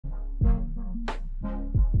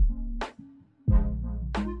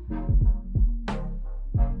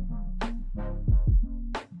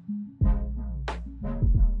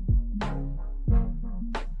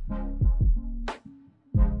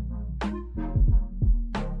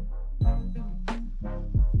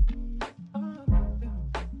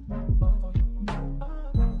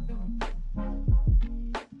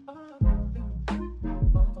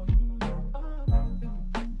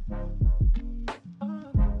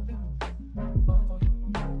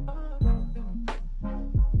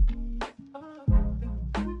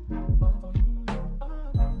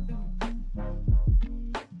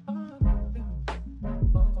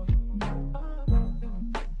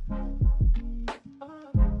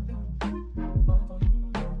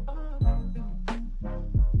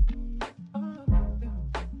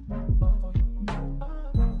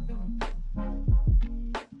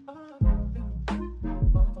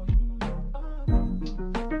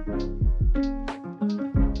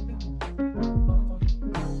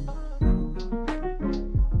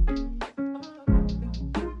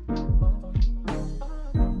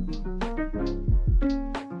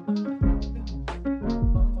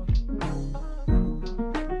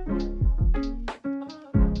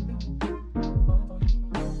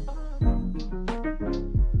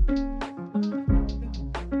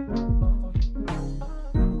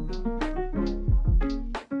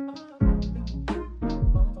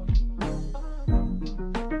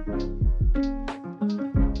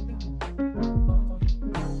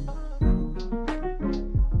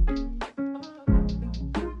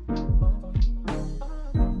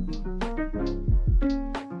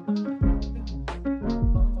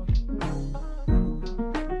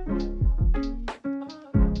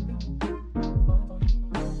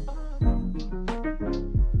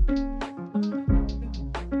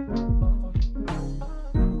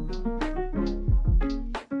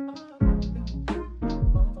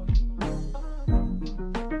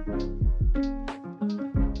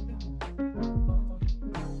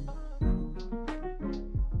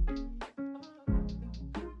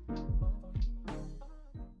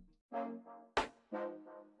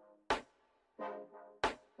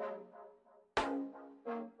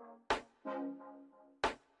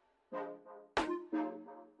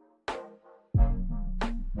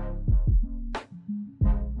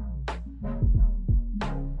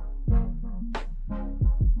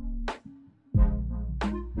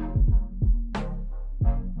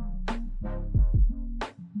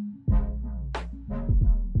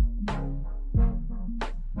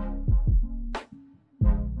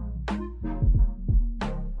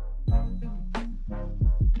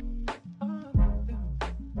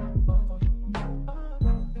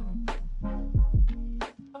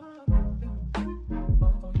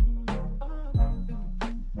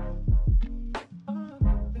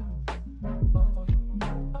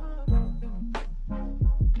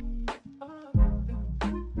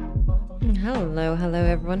Hello, hello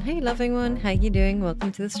everyone. Hey loving one, how you doing?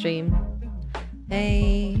 Welcome to the stream.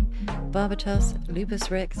 Hey Barbatos, Lupus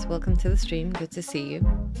Rex, welcome to the stream. Good to see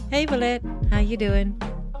you. Hey Valette, how you doing?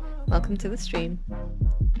 Welcome to the stream.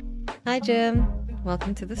 Hi Jim,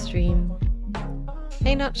 welcome to the stream.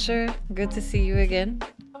 Hey Not Sure, good to see you again.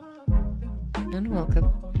 And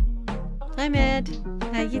welcome. Hi Mad,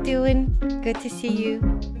 how you doing? Good to see you.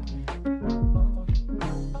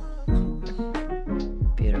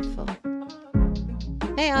 Beautiful.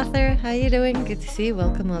 Hey Arthur, how you doing? Good to see you.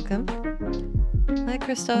 Welcome, welcome. Hi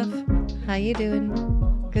Christoph, how you doing?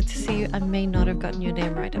 Good to see you. I may not have gotten your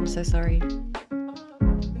name right. I'm so sorry.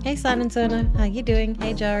 Hey Silent Zona, how you doing?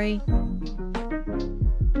 Hey Jari.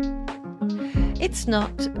 It's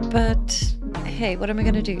not, but hey, what am I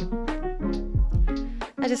gonna do?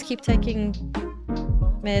 I just keep taking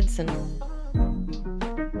meds and...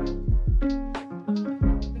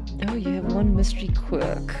 Oh, you have one mystery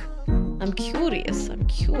quirk. I'm curious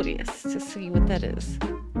to see what that is.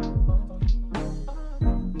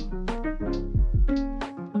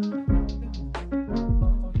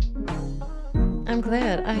 I'm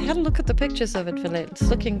glad. I had a look at the pictures of it, Philip. It's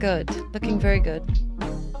looking good. Looking very good.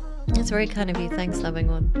 It's very kind of you. Thanks, loving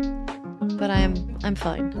one. But I'm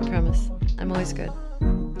fine, I promise. I'm always good.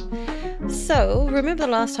 So, remember the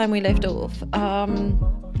last time we left off?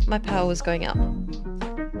 My power was going out.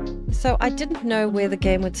 So I didn't know where the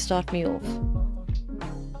game would start me off.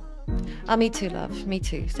 Oh, me too, love. Me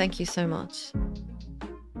too. Thank you so much.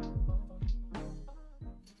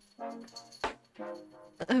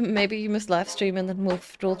 Maybe you must live stream and then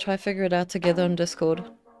we'll try figure it out together on Discord.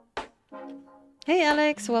 Hey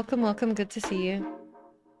Alex, welcome, welcome. Good to see you.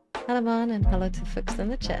 Hello man, and hello to folks in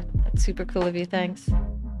the chat. That's super cool of you, thanks.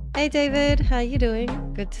 Hey David, how you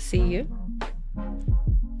doing? Good to see you.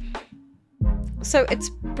 So it's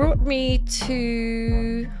brought me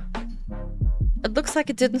to... It looks like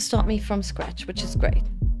it didn't start me from scratch, which is great.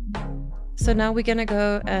 So now we're gonna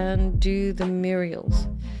go and do the Muriels.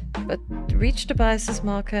 But reach Tobias's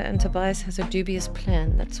marker and Tobias has a dubious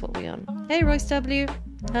plan. That's what we're on. Hey Royce W.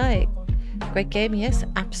 Hi. Great game, yes,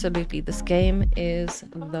 absolutely. This game is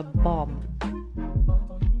the bomb.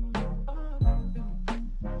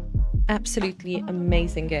 Absolutely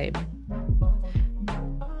amazing game.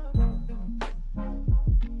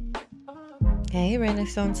 Hey,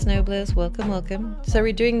 Renaissance Snowblers, welcome, welcome. So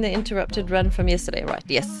we're doing the interrupted run from yesterday, right?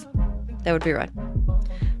 Yes, that would be right.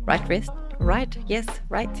 Right, rest? Right, yes,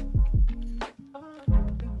 right.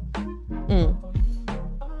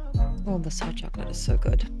 Oh, this hot chocolate is so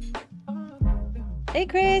good. Hey,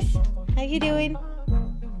 Chris, how you doing?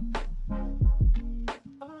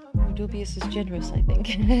 Dubious is generous, I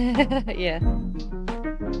think. Yeah.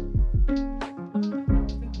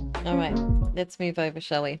 Alright, let's move over,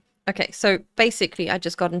 shall we? Okay, so basically I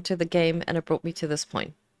just got into the game and it brought me to this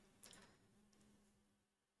point.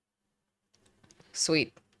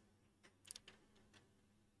 Sweet.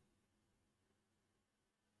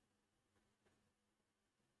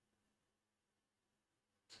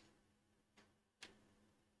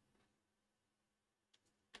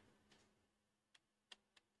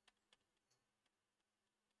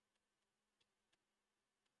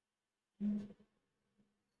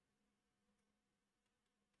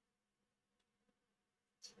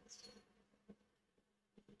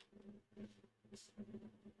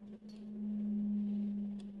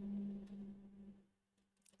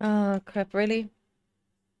 Oh, crap, really?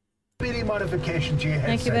 Speedy modification to your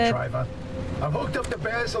headset, driver. I've hooked up the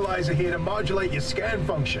basalizer here to modulate your scan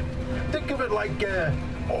function. Think of it like an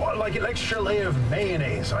extra layer of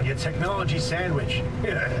mayonnaise on your technology sandwich.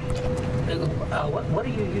 What are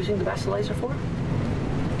you using the basalizer for?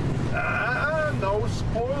 No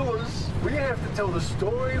spoilers. We have to tell the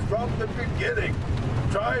story from the beginning.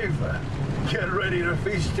 Driver, get ready to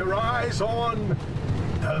feast your eyes on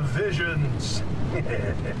the visions.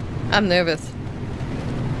 I'm nervous.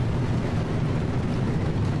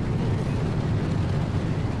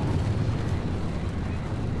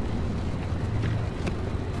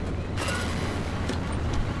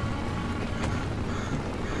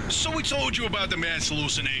 So we told you about the mass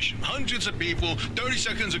hallucination. Hundreds of people, 30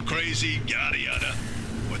 seconds of crazy, yada yada.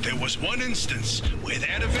 But there was one instance where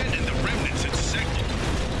that event and the remnants intersected.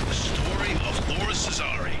 The story of Laura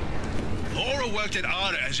Cesari. Laura worked at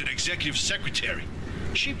ARDA as an executive secretary.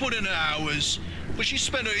 She put in her hours, but she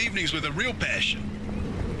spent her evenings with a real passion.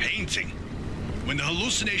 Painting. When the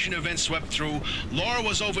hallucination event swept through, Laura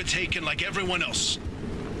was overtaken like everyone else.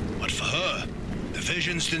 But for her, the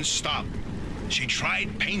visions didn't stop. She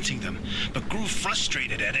tried painting them, but grew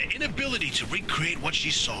frustrated at her inability to recreate what she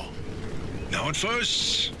saw. Now at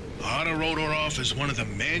first, Otter wrote her off as one of the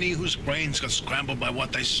many whose brains got scrambled by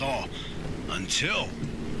what they saw. Until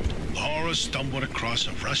Laura stumbled across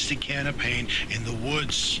a rusty can of paint in the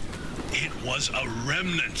woods. It was a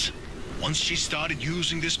remnant. Once she started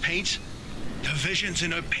using this paint, the visions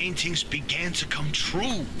in her paintings began to come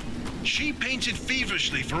true. She painted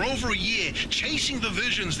feverishly for over a year, chasing the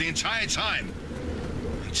visions the entire time.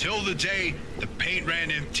 Until the day the paint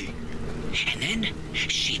ran empty. And then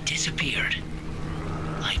she disappeared.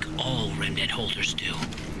 Like all remnant holders do.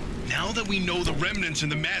 Now that we know the remnants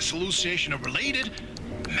and the mass hallucination are related,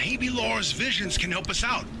 maybe Laura's visions can help us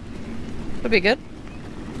out. Would be good.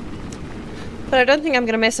 But I don't think I'm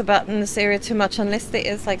going to mess about in this area too much unless there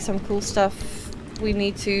is like some cool stuff we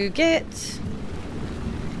need to get.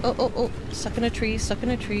 Oh, stuck in a tree, stuck in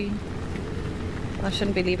a tree. I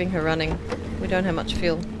shouldn't be leaving her running. We don't have much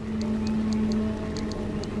fuel.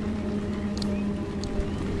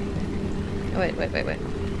 Oh, wait.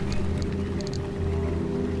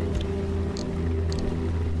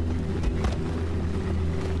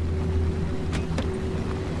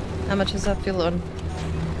 How much is that fuel on?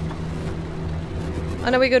 Oh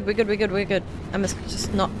no, we're good. I must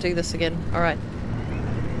just not do this again. Alright.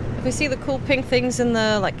 If we see the cool pink things in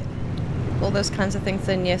the, like, all those kinds of things,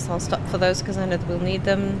 then yes, I'll stop for those because I know that we'll need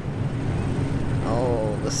them.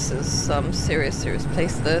 Oh, this is some serious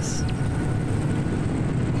place, this.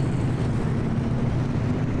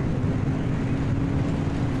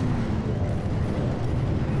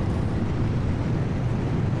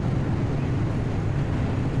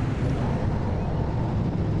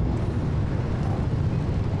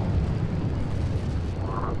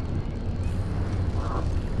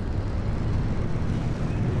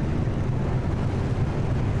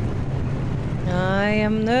 I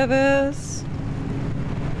am nervous.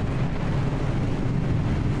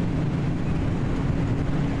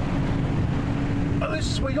 This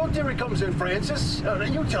is where your theory comes in, Francis.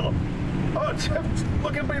 You tell him. Oh,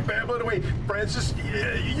 look at me babbling away. Francis,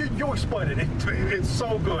 you explain it. It's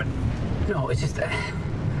so good. No, it's just...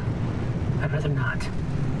 I'd rather not.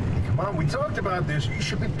 Come on, we talked about this. You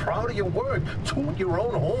should be proud of your work. Toot your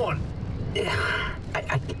own horn.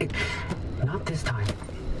 Not this time.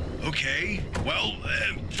 Okay, well,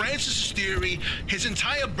 Francis's theory, his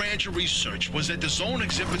entire branch of research was that the zone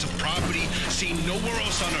exhibits a property seen nowhere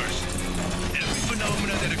else on Earth. Every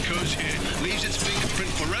phenomenon that occurs here leaves its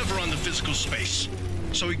fingerprint forever on the physical space.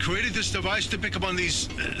 So he created this device to pick up on these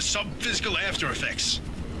sub-physical after effects.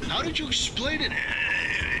 How did you explain it?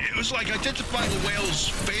 It was like identifying a whale's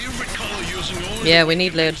favorite color using only... Yeah, we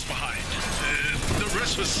need lead. Behind. The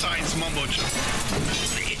rest was science mumbo-jumbo.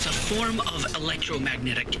 It's a form of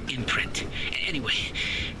electromagnetic imprint. Anyway,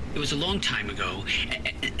 it was a long time ago.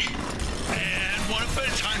 And what a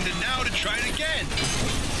better time than now to try it again.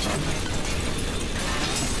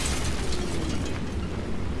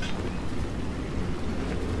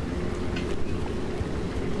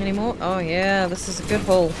 Any more? Oh yeah, this is a good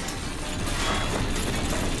hole.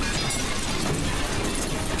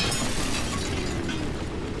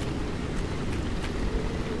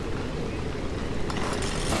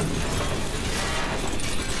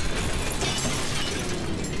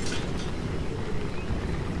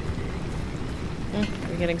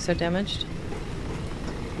 We're getting so damaged.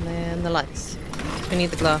 And then the lights. We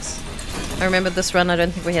need the glass. I remember this run, I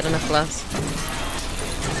don't think we had enough glass.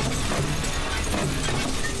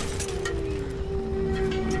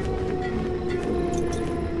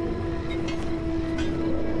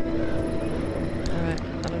 Alright,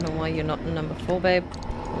 I don't know why you're not in number 4, babe.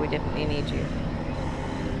 We definitely need you.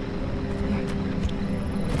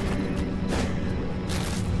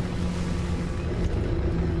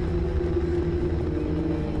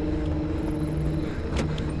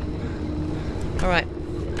 Alright.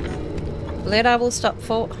 Let I will stop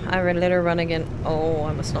for. I let her run again. Oh,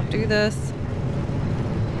 I must not do this.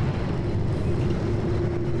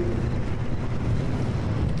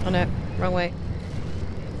 Oh no, wrong way.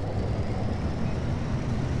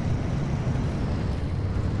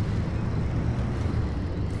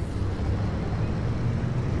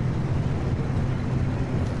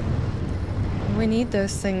 We need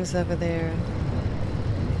those things over there.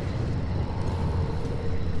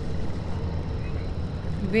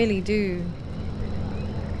 Really do.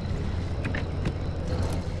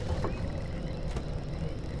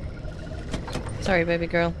 Sorry, baby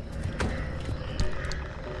girl.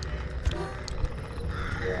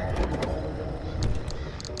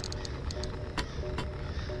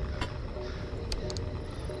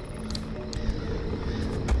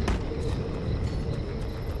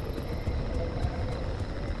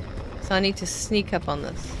 So I need to sneak up on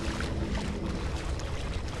this.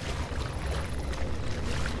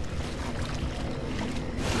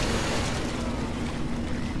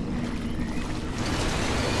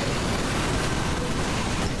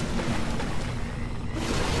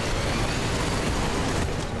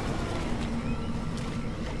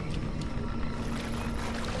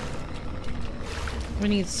 We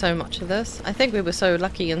need so much of this. I think we were so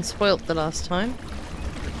lucky and spoilt the last time.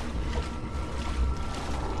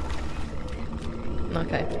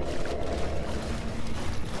 Okay.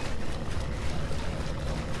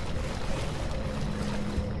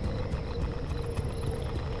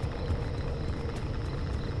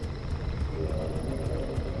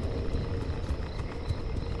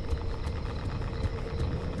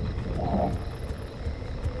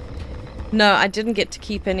 No, I didn't get to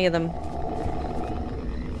keep any of them.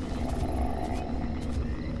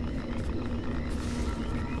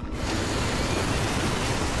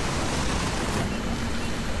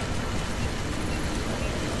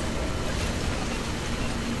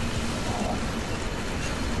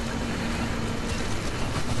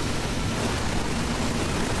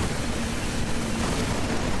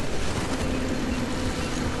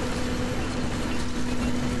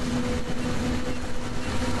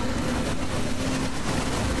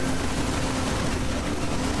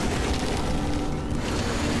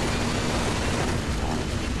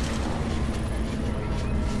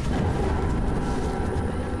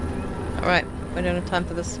 Alright, we don't have time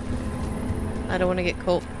for this. I don't want to get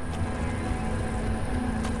caught.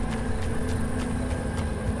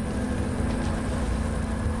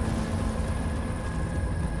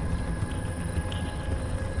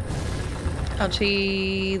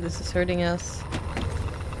 Ouchie, this is hurting us.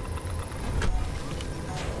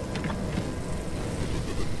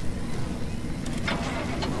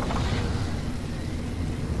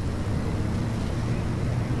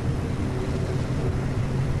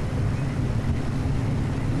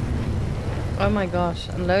 Oh my gosh,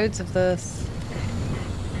 and loads of this.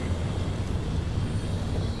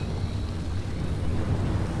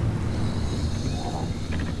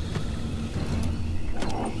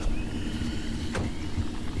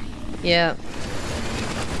 Yeah.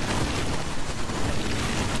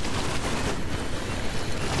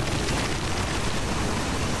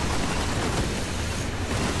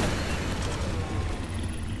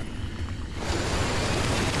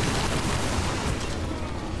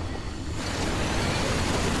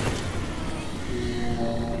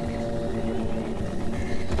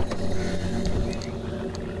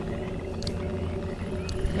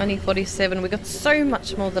 Only 47. We got so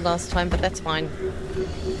much more the last time, but that's fine.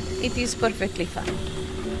 It is perfectly fine.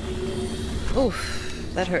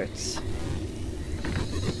 Oof, that hurts.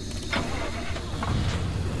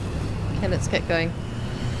 Okay, let's get going.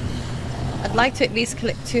 I'd like to at least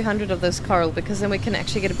collect 200 of those coral, because then we can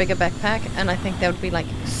actually get a bigger backpack, and I think that would be like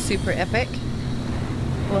super epic.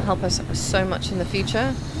 It will help us so much in the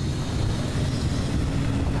future.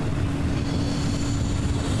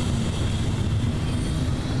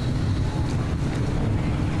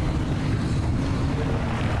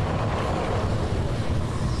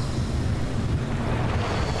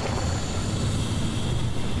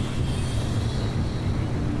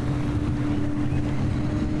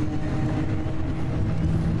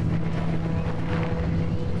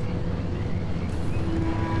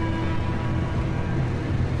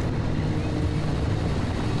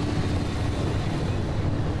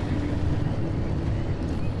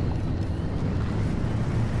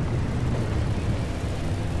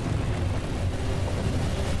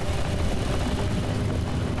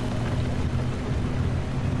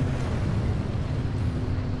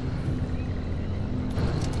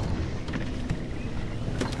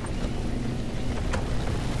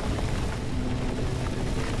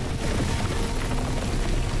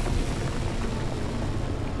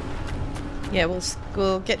 Yeah,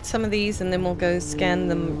 we'll get some of these and then we'll go scan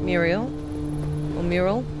the mural.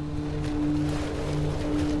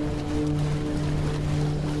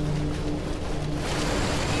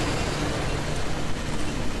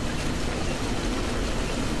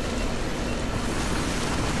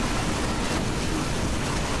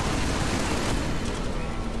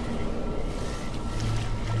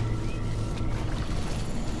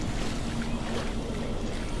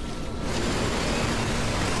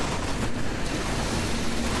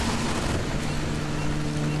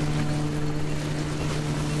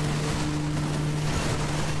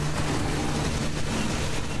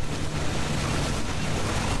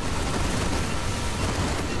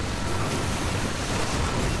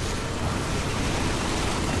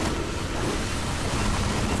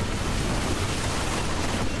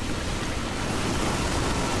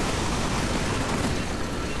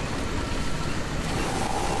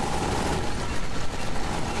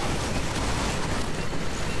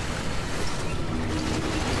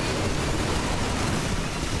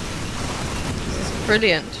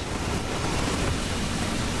 Brilliant.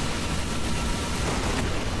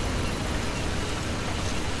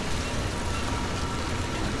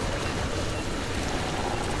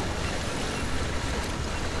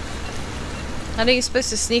 I know you're supposed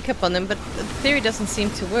to sneak up on them, but the theory doesn't seem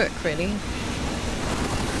to work, really.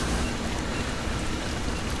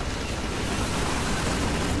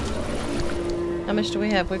 How much do we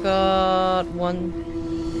have? We got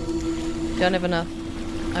 1. Don't have enough.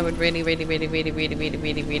 I would really.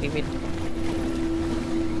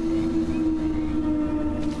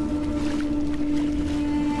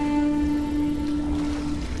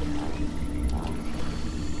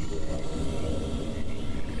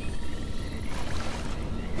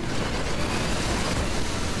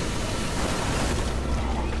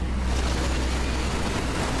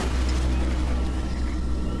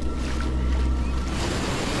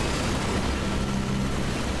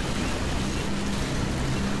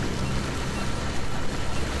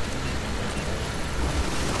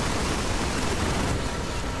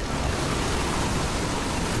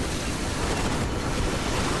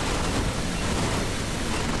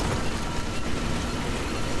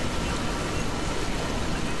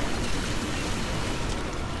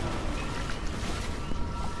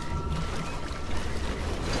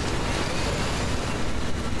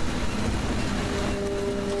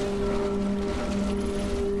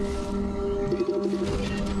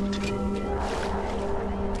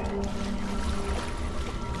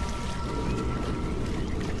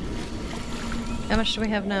 How much do we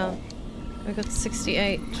have now? We've got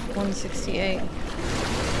 68. 168. I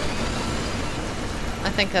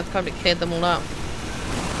think I've probably cleared them all out.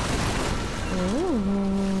 Ooh,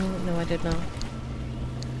 no, I did not.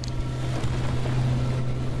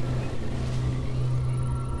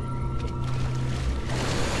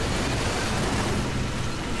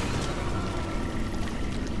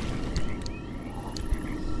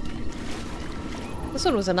 This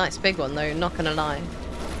one was a nice big one though, not gonna lie.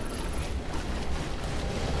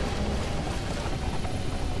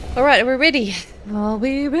 Alright, are we ready? Are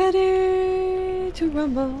we ready to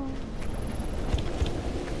rumble?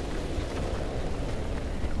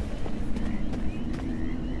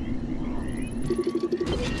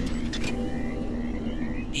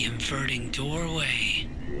 The inverting doorway.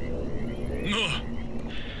 No,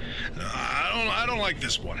 I don't like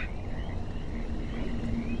this one.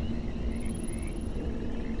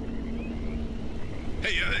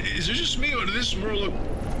 Hey, is it just me or did this world look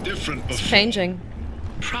different before? It's changing.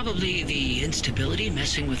 Probably the instability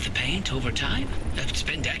messing with the paint over time. It's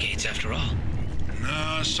been decades after all.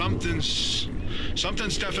 Nah, something's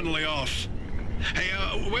definitely off. Hey,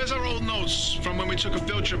 where's our old notes from when we took a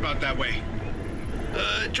field trip out that way?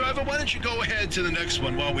 Driver, why don't you go ahead to the next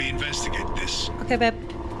one while we investigate this? Okay, babe.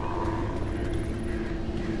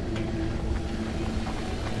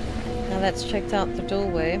 Now that's checked out the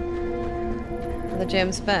doorway. The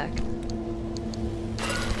gem's back.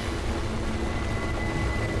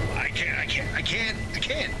 I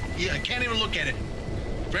can't. Yeah, I can't even look at it.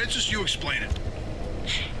 Francis, you explain it.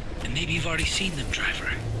 And maybe you've already seen them,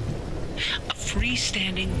 driver. A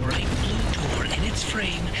freestanding bright blue door in its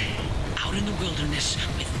frame, out in the wilderness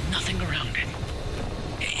with nothing around it.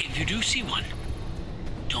 If you do see one,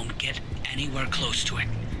 don't get anywhere close to it.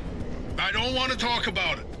 I don't want to talk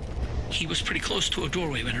about it. He was pretty close to a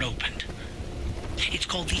doorway when it opened. It's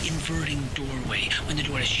called the inverting doorway. When the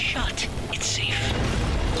door is shut, it's safe.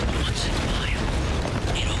 Once in a while,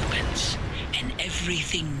 it opens, and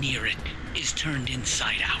everything near it is turned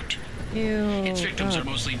inside out. Ew. Its victims are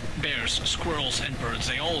mostly bears, squirrels, and birds.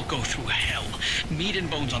 They all go through hell. Meat and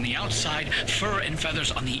bones on the outside, fur and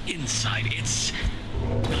feathers on the inside. It's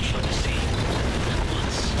not fun to see.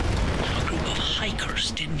 Once, a group of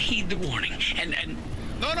hikers didn't heed the warning, and...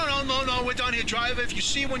 No, we're done here, driver. If you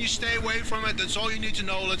see one, you stay away from it. That's all you need to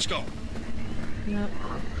know. Let's go. No.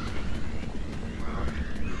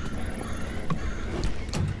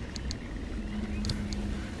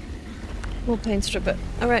 We'll paint strip it.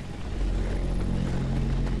 Alright.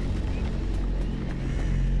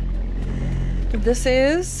 This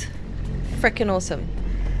is frickin' awesome.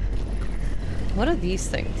 What are these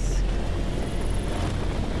things?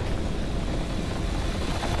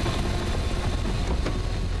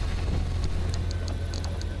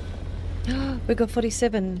 We got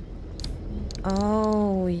 47.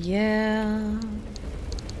 Oh, yeah.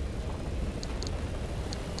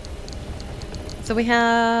 So we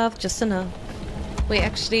have just enough. We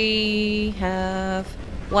actually have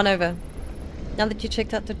 1 over. Now that you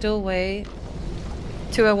checked out the doorway.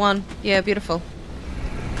 201. Yeah, beautiful.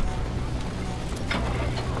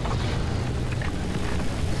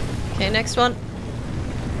 Okay, next one.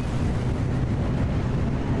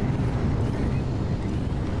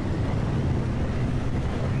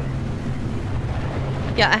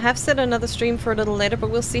 Yeah, I have set another stream for a little later, but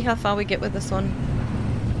we'll see how far we get with this one.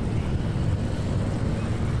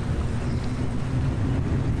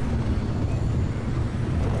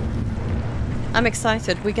 I'm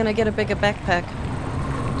excited. We're gonna get a bigger backpack.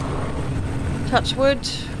 Touch wood.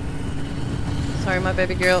 Sorry, my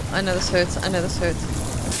baby girl. I know this hurts. I know this hurts.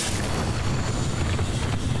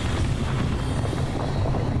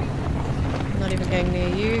 I'm not even going near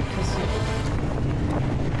you because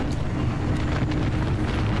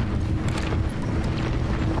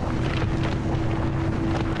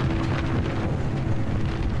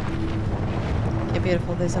okay,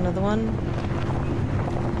 beautiful. There's another one.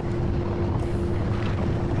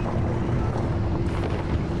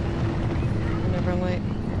 No, wrong way.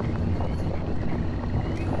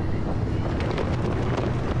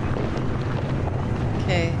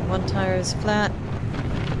 Okay, one tire is flat.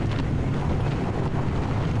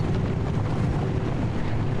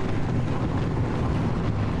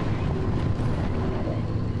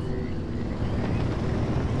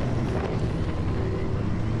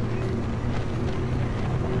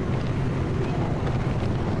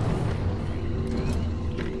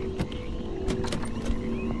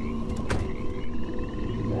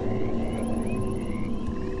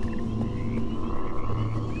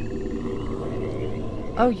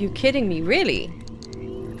 Oh, you kidding me? Really?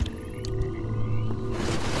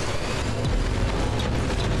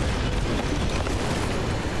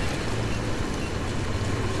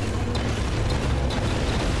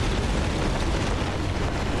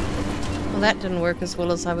 Well, that didn't work as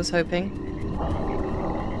well as I was hoping.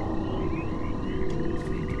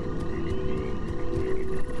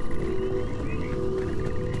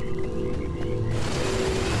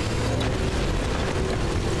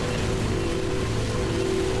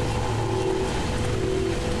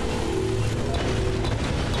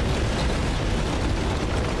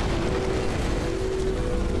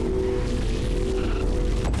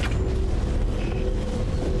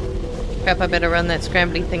 Crap, I better run, that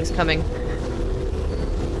scrambly thing's coming.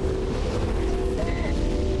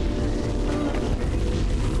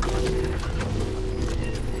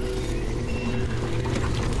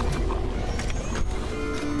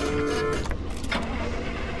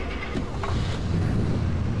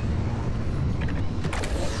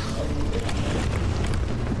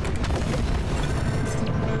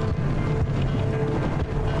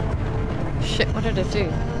 Shit, what did it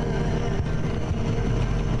do?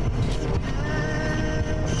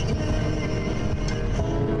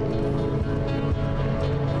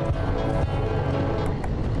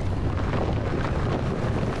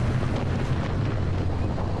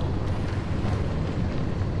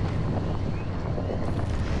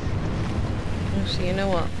 Actually, you know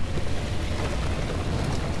what?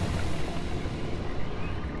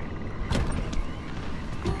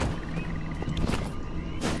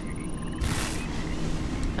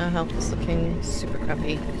 Our health is looking super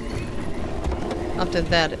crappy. After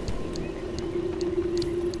that.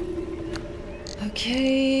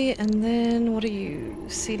 Okay, and then what are you?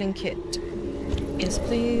 Sealing kit. Yes,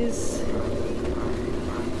 please.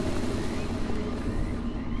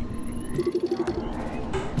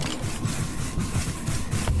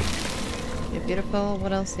 Beautiful.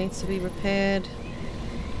 What else needs to be repaired?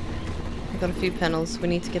 I've got a few panels. We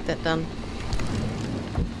need to get that done.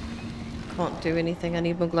 Can't do anything. I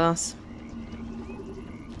need more glass.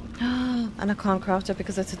 And I can't craft it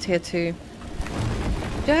because it's a tier 2.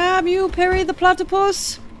 Damn you, Perry the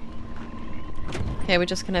platypus! Okay, we're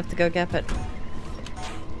just gonna have to go gap it.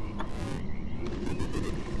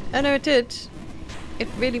 Oh no, it did. It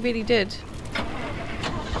really, really did.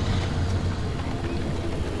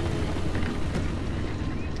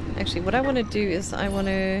 Actually, what I want to do is I want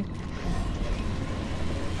to...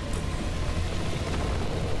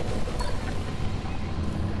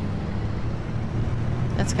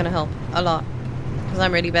 That's going to help a lot. Because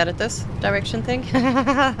I'm really bad at this direction thing.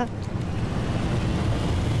 What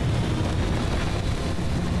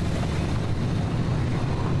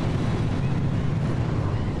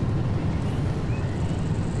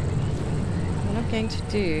I'm going to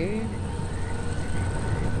do...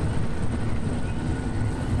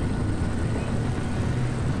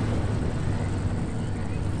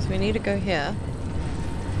 We need to go here.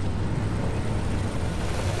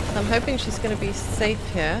 So I'm hoping she's going to be safe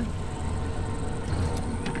here.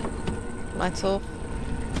 Lights off.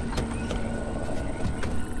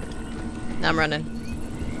 Now I'm running.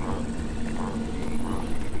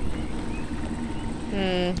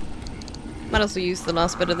 Might as well use the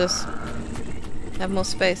last bit of this. Have more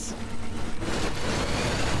space.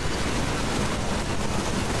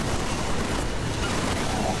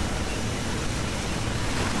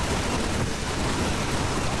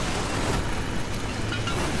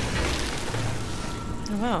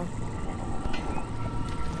 Wow.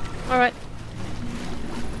 Alright.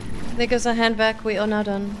 There goes our hand back. We are now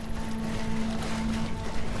done.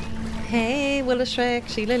 Hey, Willa Shrek,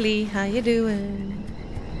 Sheila Lee, how you doing?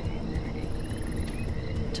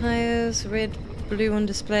 Tires, red, blue on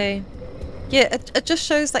display. Yeah, it just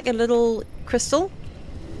shows like a little crystal.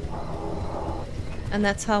 And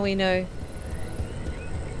that's how we know.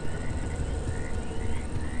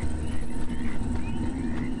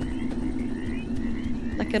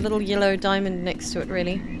 Like a little yellow diamond next to it,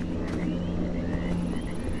 really.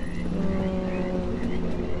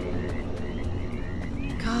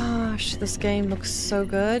 Gosh, this game looks so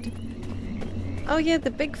good. Oh yeah, the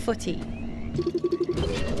Bigfooty.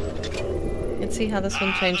 Let's see how this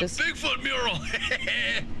one changes. The Bigfoot mural!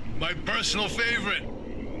 My personal favorite.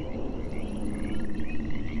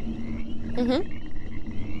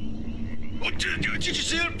 Oh, did you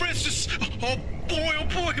see that, Francis? Oh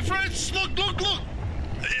boy, Francis, look!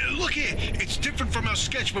 Look here, it's different from our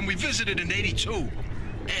sketch when we visited in '82.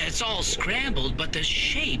 It's all scrambled, but the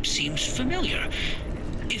shape seems familiar.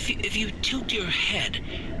 If you tilt your head,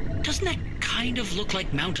 doesn't that kind of look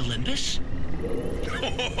like Mount Olympus?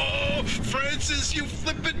 Oh, Francis, you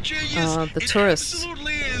flippin' genius! The tourists. It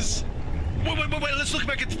absolutely is. Wait, let's look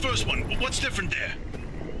back at the first one. What's different there?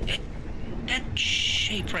 That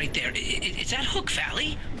shape right there, is that Hook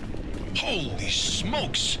Valley? Holy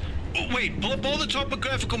smokes! Oh, wait, pull up all the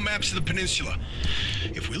topographical maps of the peninsula.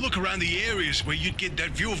 If we look around the areas where you'd get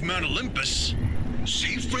that view of Mount Olympus...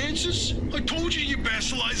 See, Francis? I told you your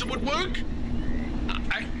basilizer would work.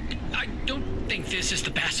 I don't think this is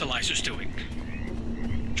the basilizer's doing.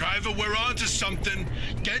 Driver, we're on to something.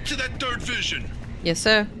 Get to that third vision. Yes,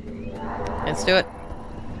 sir. Let's do it.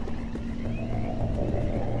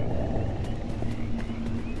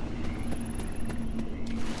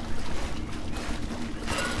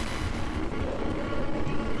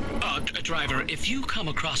 Driver, if you come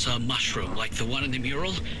across a mushroom like the one in the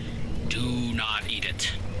mural, do not eat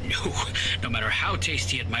it. No matter how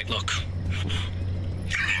tasty it might look.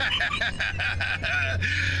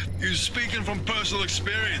 You're speaking from personal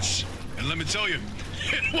experience. And let me tell you,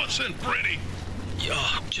 it wasn't pretty.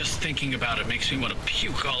 Just thinking about it makes me want to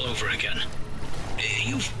puke all over again.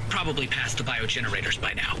 You've probably passed the biogenerators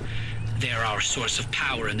by now. They're our source of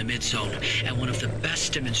power in the mid-zone, and one of the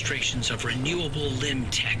best demonstrations of renewable limb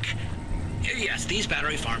tech. Yes, these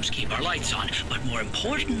battery farms keep our lights on, but more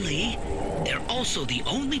importantly, they're also the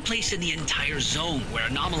only place in the entire zone where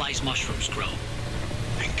anomalized mushrooms grow.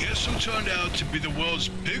 And guess who turned out to be the world's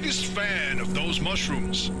biggest fan of those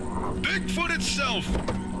mushrooms? Bigfoot itself!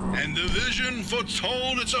 And the vision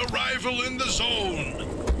foretold its arrival in the zone.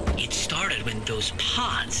 It started when those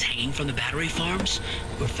pods hanging from the battery farms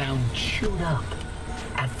were found chewed up.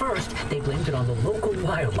 At first, they blamed it on the local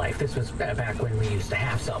wildlife. This was back when we used to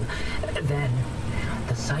have some. Then,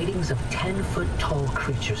 the sightings of 10-foot-tall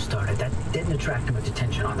creatures started. That didn't attract much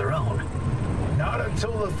attention on their own. Not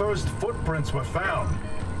until the first footprints were found.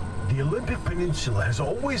 The Olympic Peninsula has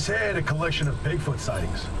always had a collection of Bigfoot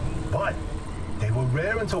sightings. But they were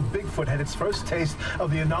rare until Bigfoot had its first taste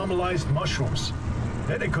of the anomalized mushrooms.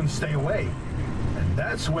 Then they couldn't stay away. And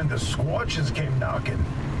that's when the Squatches came knocking.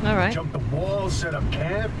 All right. They jumped the walls, set up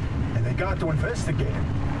camp, and they got to investigate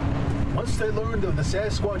it. Once they learned of the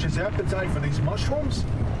Sasquatch's appetite for these mushrooms,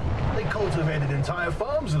 they cultivated entire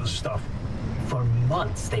farms of the stuff. For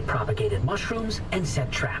months, they propagated mushrooms and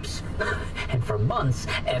set traps. And for months,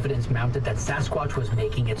 evidence mounted that Sasquatch was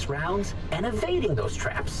making its rounds and evading those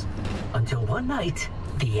traps. Until one night,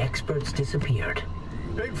 the experts disappeared.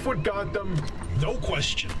 Bigfoot got them, no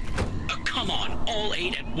question. Come on, all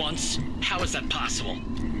 8 at once? How is that possible?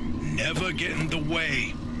 Never get in the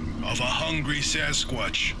way of a hungry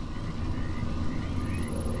Sasquatch.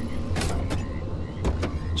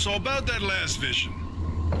 So about that last vision.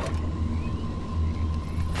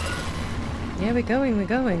 Yeah, we're going.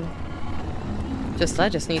 I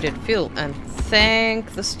just needed fuel, and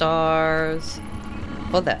thank the stars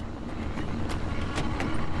for that.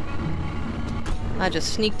 I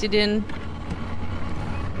just sneaked it in.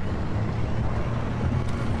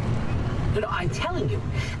 No, I'm telling you,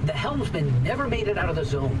 the helmsman never made it out of the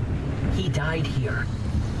zone. He died here.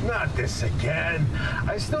 Not this again.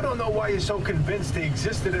 I still don't know why you're so convinced he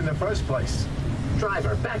existed in the first place.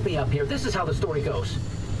 Driver, back me up here. This is how the story goes.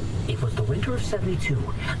 It was the winter of '72.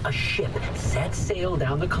 A ship set sail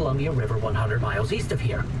down the Columbia River 100 miles east of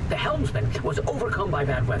here. The helmsman was overcome by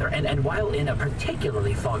bad weather, and while in a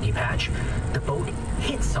particularly foggy patch, the boat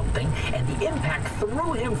hit something, and the impact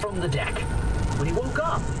threw him from the deck. When he woke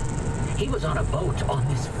up, he was on a boat on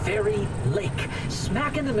this very lake,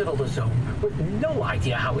 smack in the middle of the zone, with no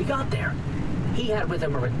idea how he got there. He had with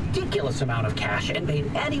him a ridiculous amount of cash and paid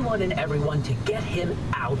anyone and everyone to get him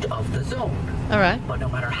out of the zone. All right. But no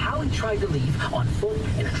matter how he tried to leave, on foot,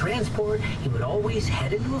 in a transport, he would always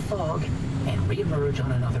head into a fog and re-emerge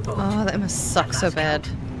on another boat. Oh, that must suck so bad.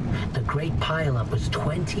 The great pileup was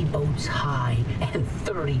 20 boats high and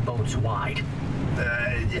 30 boats wide.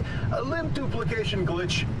 A limb duplication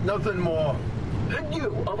glitch, nothing more. You,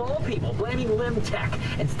 of all people, blaming limb tech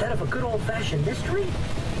instead of a good old-fashioned mystery?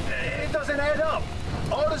 It doesn't add up.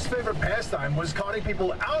 Arda's favorite pastime was carting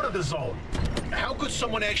people out of the zone. How could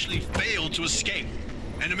someone actually fail to escape?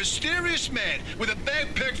 And a mysterious man with a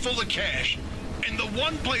backpack full of cash, in the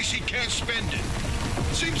one place he can't spend it.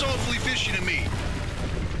 Seems awfully fishy to me.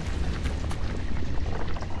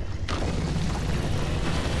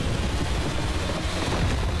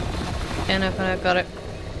 Can't open it, got it.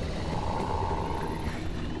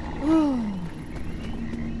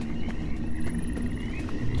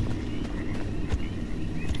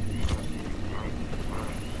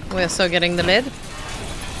 We're so getting the lid.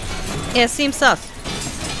 Yeah, seems sus.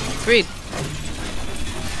 Agreed.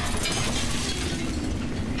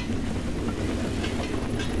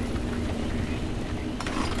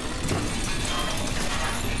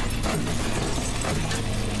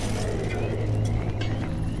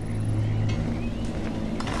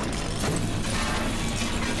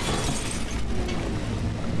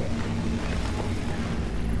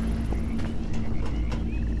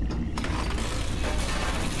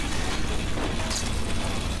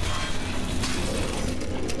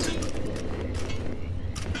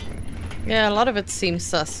 Yeah, a lot of it seems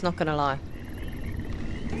sus, not gonna lie.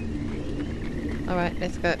 Alright,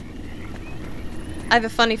 let's go. I have a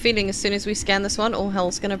funny feeling as soon as we scan this one, all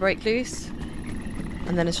hell's gonna break loose.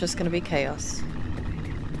 And then it's just gonna be chaos.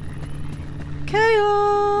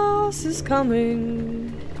 Chaos is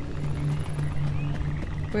coming.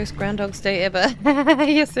 Worst Groundhog's Day ever.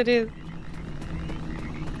 Yes, it is.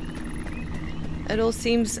 It all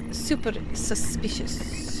seems super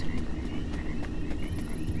suspicious.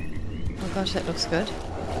 Oh gosh, that looks good.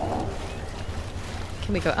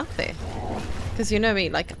 Can we go up there? Because you know me,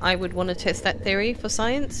 like, I would want to test that theory for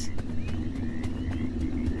science.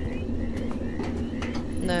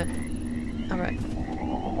 No. Alright.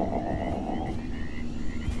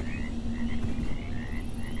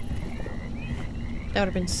 That would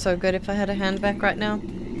have been so good if I had a hand back right now.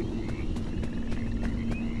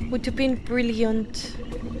 Would have been brilliant.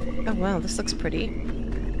 Oh wow, this looks pretty.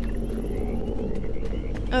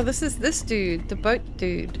 Oh, this is this dude, the boat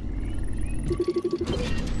dude.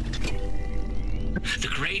 The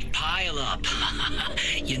great pile-up.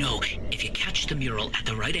 You know, if you catch the mural at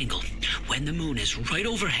the right angle, when the moon is right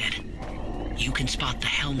overhead, you can spot the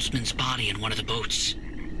helmsman's body in one of the boats.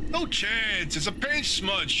 No chance. It's a paint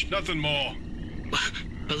smudge. Nothing more.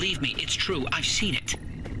 Believe me, it's true. I've seen it.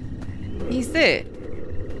 He's there.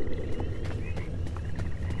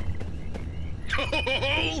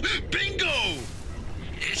 Oh, bingo!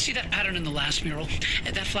 See that pattern in the last mural?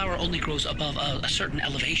 That flower only grows above a certain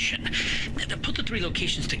elevation. Put the three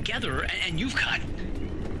locations together and you've got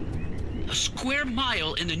a square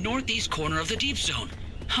mile in the northeast corner of the deep zone.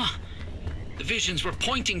 Huh. The visions were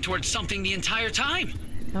pointing towards something the entire time.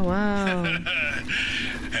 Oh wow.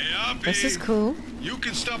 Hey, Oppie, this is cool. You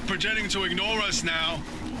can stop pretending to ignore us now.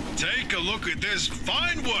 Take a look at this.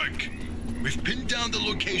 Fine work. We've pinned down the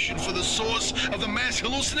location for the source of the mass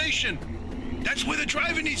hallucination. That's where the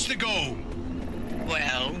driver needs to go.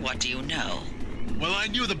 Well, what do you know? Well, I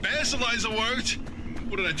knew the basilizer worked.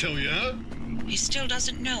 What did I tell you, huh? He still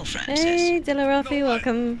doesn't know, Francis. Hey, Dilarafi, no,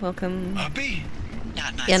 welcome, welcome. Oppie?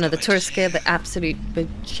 Not nice. Yeah, no, the tourists scared the absolute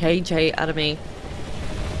JJ out of me.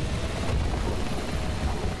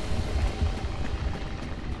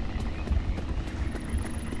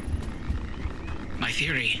 My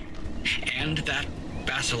theory, and that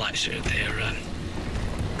basilizer, they're,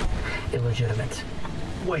 illegitimate.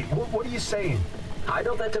 Wait, what are you saying? I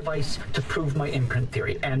built that device to prove my imprint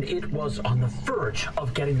theory, and it was on the verge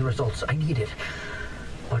of getting the results I needed.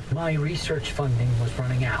 But my research funding was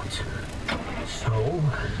running out. So,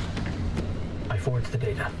 I forged the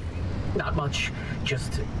data. Not much,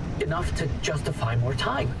 just enough to justify more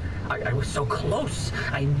time. I was so close.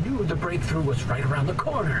 I knew the breakthrough was right around the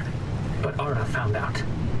corner. But Arda found out.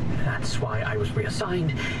 That's why I was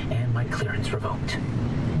reassigned and my clearance revoked.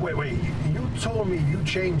 Wait, you told me you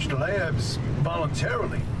changed labs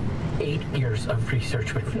voluntarily. 8 years of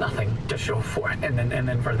research with nothing to show for it, and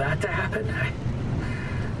then for that to happen,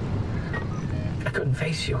 I couldn't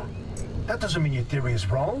face you. That doesn't mean your theory is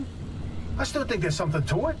wrong. I still think there's something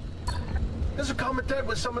to it. There's a common thread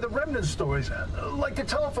with some of the remnant stories, like the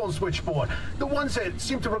telephone switchboard, the ones that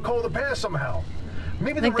seem to recall the past somehow.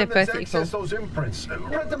 Maybe the remnants access those imprints.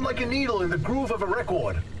 Read them like a needle in the groove of a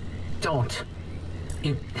record. Don't.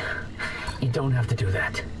 You don't have to do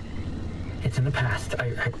that. It's in the past.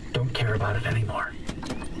 I don't care about it anymore.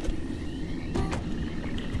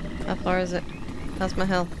 How far is it? How's my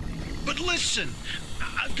health? But listen,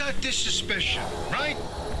 I've got this suspicion, right?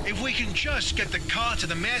 If we can just get the car to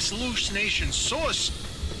the mass hallucination source,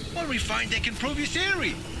 what we find that can prove your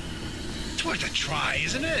theory. It's worth a try,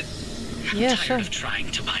 isn't it? I'm tired of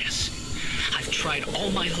trying, Tobias. I've tried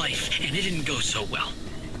all my life, and it didn't go so well.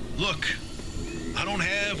 Look, I don't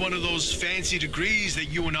have one of those fancy degrees that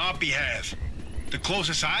you and Oppie have. The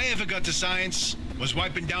closest I ever got to science was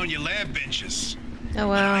wiping down your lab benches. Oh,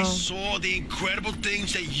 wow. But I saw the incredible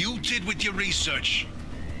things that you did with your research.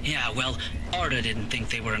 Yeah, well, Arda didn't think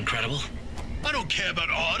they were incredible. I don't care about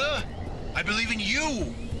Arda. I believe in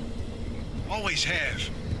you. Always have.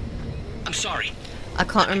 I'm sorry. I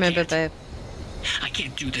can't remember, babe. I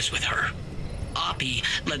can't do this with her. Oppie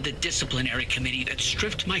led the disciplinary committee that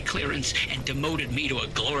stripped my clearance and demoted me to a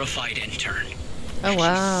glorified intern. Oh,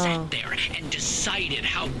 wow. She sat there and decided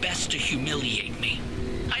how best to humiliate me.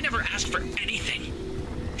 I never asked for anything.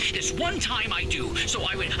 This one time I do, so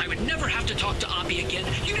I would never have to talk to Oppie again.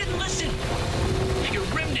 You didn't listen. Your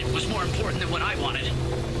remnant was more important than what I wanted.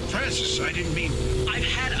 Francis, I didn't mean... I've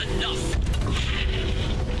had enough.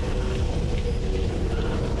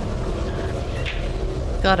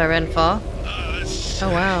 God, I ran far. Oh,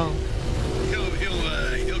 wow.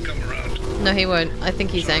 He'll come around. No, he won't. I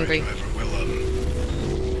think he's angry.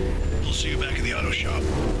 We'll see you back in the auto shop.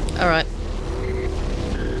 Alright.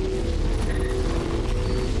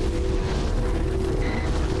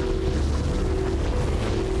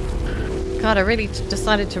 God, I really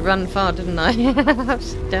decided to run far, didn't I?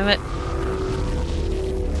 Damn it.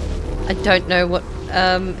 I don't know what,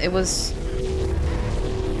 it was...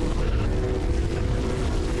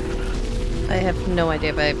 I have no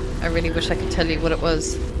idea, babe. I really wish I could tell you what it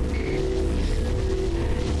was.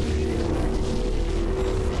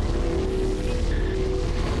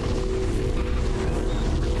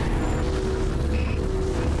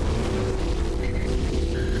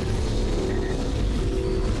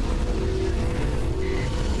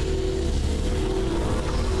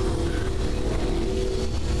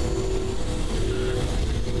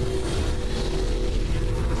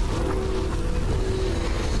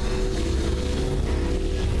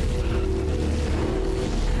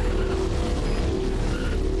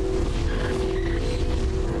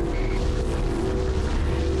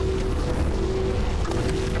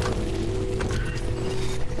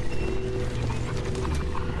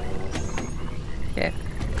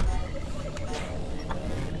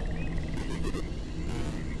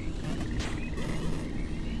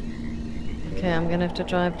 Okay, I'm gonna have to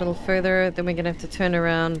drive a little further, then we're gonna have to turn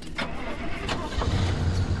around.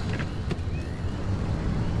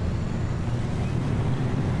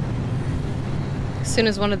 As soon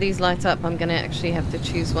as one of these lights up, I'm gonna actually have to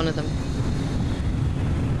choose one of them.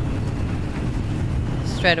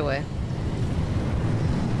 Straight away.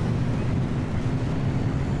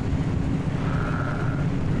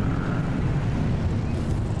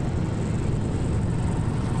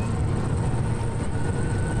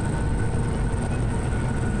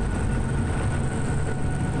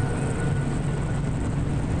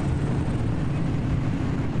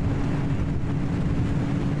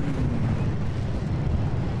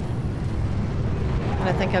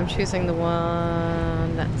 I think I'm choosing the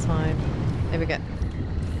one that side. There we go.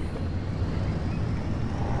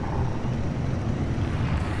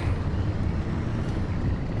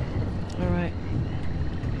 Alright.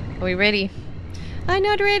 Are we ready? I'm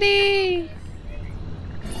not ready!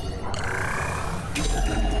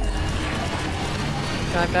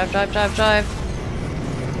 Drive, drive, drive, drive, drive.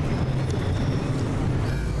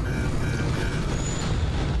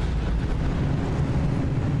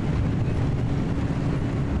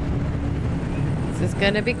 This is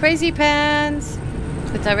gonna be crazy pants.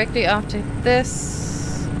 But directly after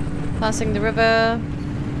this, passing the river,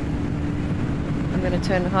 I'm gonna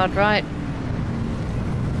turn hard right.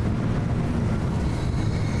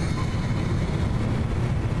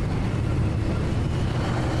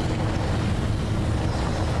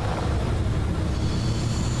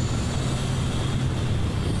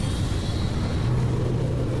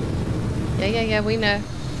 Yeah, we know.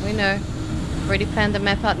 We know. Already planned the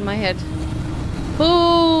map out in my head.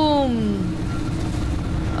 Boom!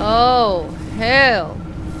 Oh, hell.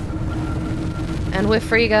 And we're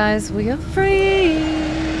free, guys. We are free!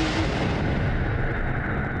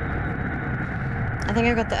 I think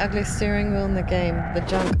I got the ugly steering wheel in the game. The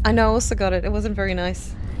junk. I know, I also got it. It wasn't very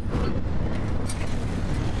nice.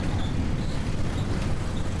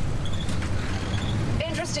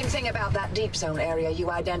 anything about that deep zone area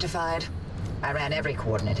you identified? I ran every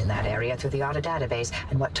coordinate in that area through the auto database,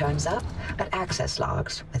 and what turns up? But access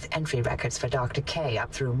logs with entry records for Dr. K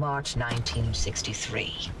up through March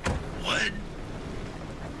 1963. What?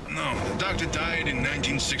 No, the doctor died in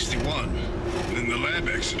 1961, in the lab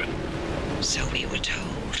accident. So we were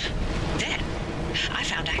told. Then, I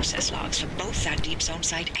found access logs for both that deep zone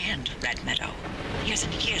site and Red Meadow. Years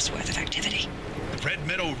and years worth of activity. Red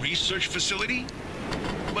Meadow Research Facility?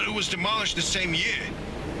 But it was demolished the same year.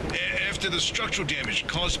 After the structural damage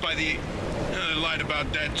caused by the... lied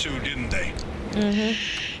about that too, didn't they?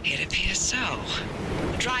 Mm-hmm. It appears so.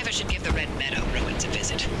 The driver should give the Red Meadow ruins a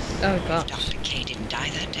visit. Oh, gosh. If Dr. K didn't die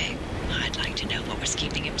that day, I'd like to know what was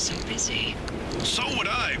keeping him so busy. So would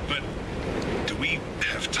I, but... do we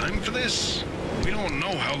have time for this? We don't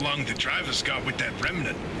know how long the driver's got with that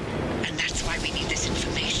remnant. And that's why we need this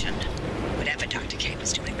information. Whatever Dr. K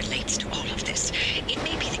was doing relates to all of this. It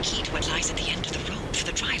may be the key to what lies at the end of the road for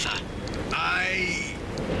the driver. I...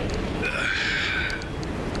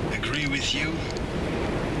 agree with you.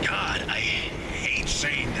 God, I hate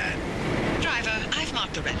saying that. Driver, I've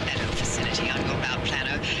marked the Red Meadow facility on your route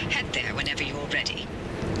planner. Head there whenever you're ready.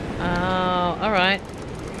 Oh, alright.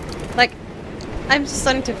 Like, I'm just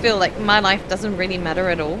starting to feel like my life doesn't really matter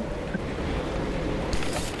at all.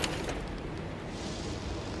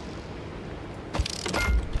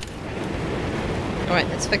 Alright,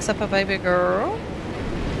 let's fix up our baby girl.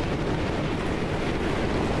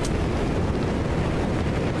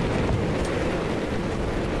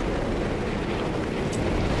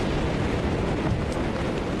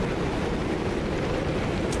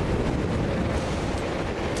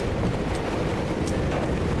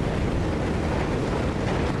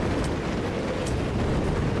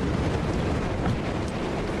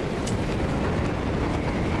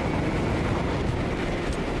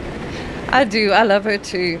 I do, I love her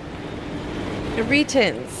too.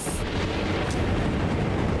 Greetings.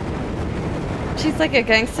 She's like a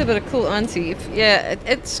gangster but a cool auntie. Yeah,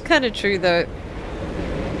 it's kind of true though.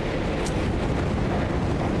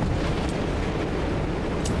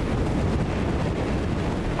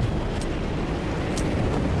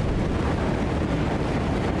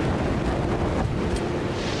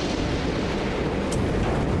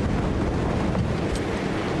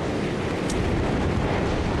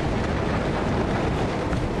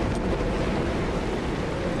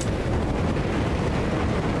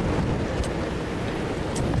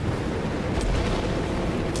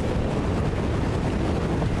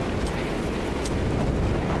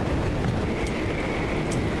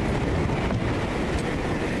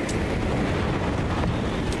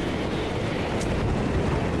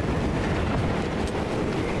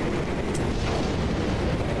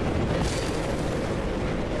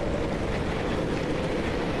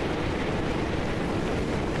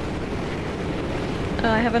 Oh,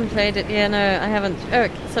 I haven't played it. Yeah, no, I haven't. Oh,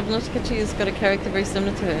 Subnautica 2's got a character very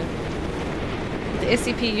similar to her. The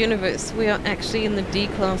SCP universe, we are actually in the D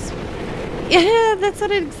class. Yeah, that's not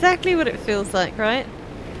exactly what it feels like, right?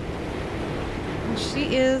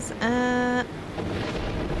 She is oh,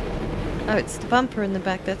 it's the bumper in the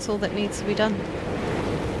back. That's all that needs to be done.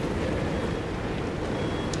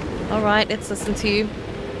 Alright, let's listen to you.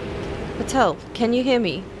 Patel, can you hear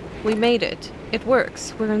me? We made it. It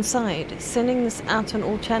works. We're inside. Sending this out on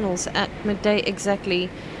all channels at midday exactly.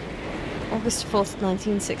 August 4th,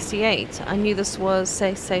 1968. I knew this was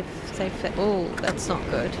safe. Oh, that's not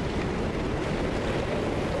good.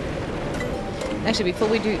 Actually, before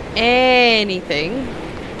we do anything...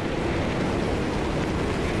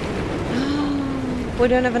 we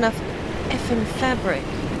don't have enough effing fabric.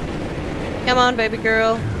 Come on, baby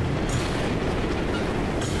girl.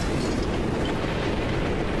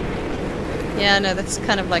 Yeah, no, that's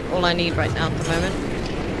kind of like all I need right now at the moment.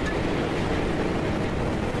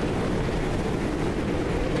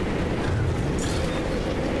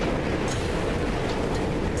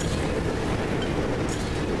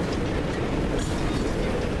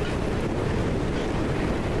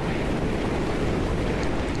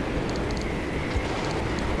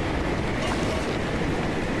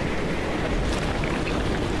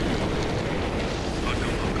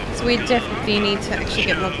 So we definitely need to actually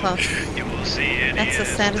get more past. That's the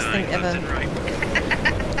saddest thing ever.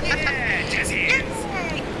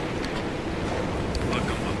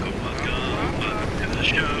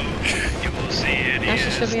 Now she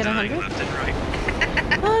should be at 100.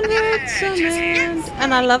 100 summons!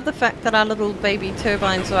 And I love the fact that our little baby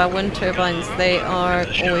turbines, or our wind turbines, they are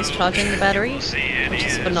always charging the battery, which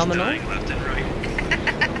is phenomenal. Oh,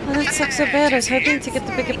 that sucks so bad. I was hoping to get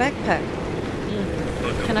the bigger backpack.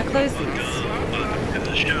 Can I close these?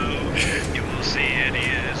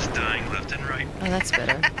 Oh, that's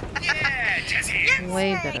better.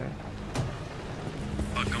 Way better.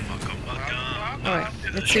 Alright,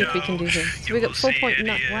 let's see what we can do here. So we got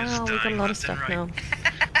 4.9. Wow, we got a lot of stuff now.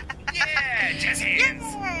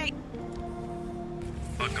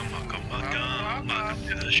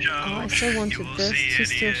 Oh, I so wanted this. 2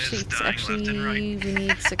 steel sheets. Actually, we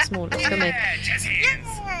need 6 more. Let's go make.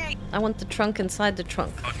 I want the trunk inside the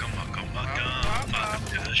trunk. To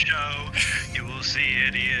the show, you will see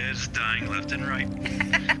idiots dying left and right.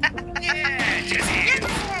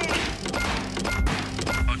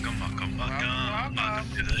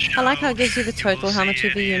 I like how it gives you the total, how much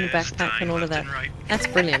of you in the backpack and all of that. That's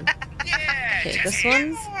brilliant. Okay, this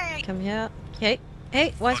one. Come here. Okay.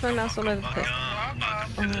 Hey, why is my mouse all over the place?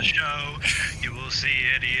 To the show, you will see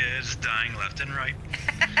idiots dying left and right.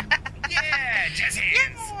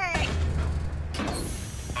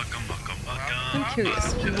 I'm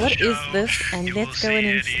curious, what is this? And let's go and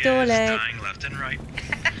install it.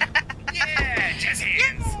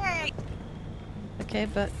 Okay,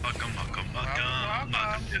 but...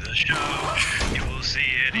 To the show, you will see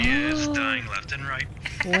idiots dying left and right.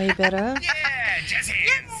 Way better.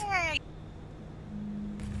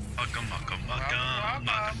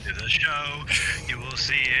 To the show, you will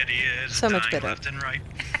see idiots so much dying better. left and right.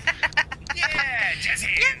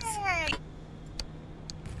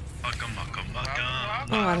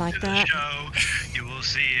 Oh, I like that. You will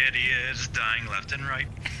see idiots dying left and right.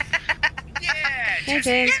 Hey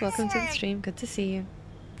James, welcome to the stream. Good to see you.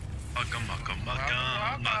 To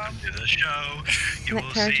the show, you That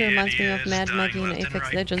will character see reminds me of idiots Mad dying Maggie in left and Apex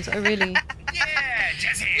right. Legends. Oh really?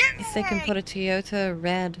 If they can put a Toyota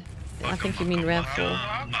Rad, I think you mean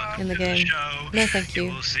RAV4 in the game. No thank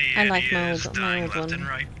you. I like my old one.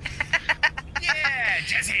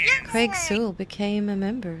 Craig Sewell became a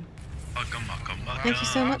member. Thank you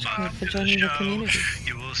so much, Craig, for joining the community.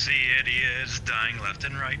 You will see idiots dying left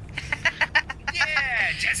and right.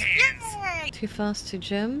 Too Fast to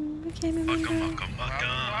Gym became a member.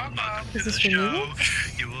 Is this renewal?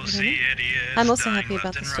 I'm also happy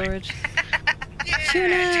about the storage.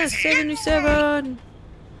 Tuna 77.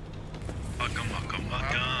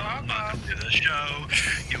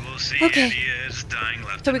 Okay.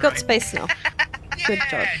 So we got space now. Good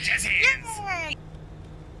job.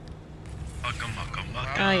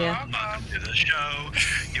 Oh yeah. To the show,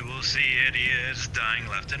 you will see idiots dying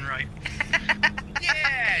left and right.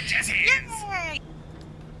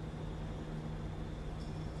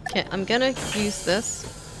 Okay, I'm gonna use this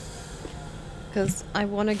because I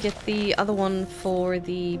want to get the other one for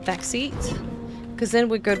the back seat, because then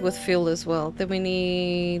we're good with fuel as well. Then we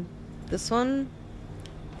need this one,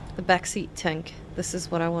 the back seat tank. This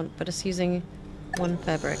is what I want, but it's using 1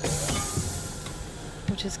 fabric,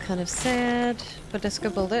 which is kind of sad, but let's go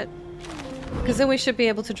build it, because then we should be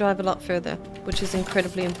able to drive a lot further, which is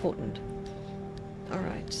incredibly important.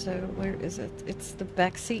 Alright, so where is it? It's the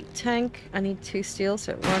backseat tank. I need 2 steel,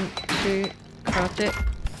 so 1, 2, craft it.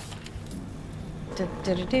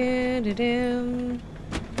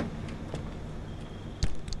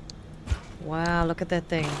 Wow, look at that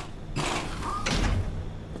thing.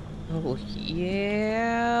 Oh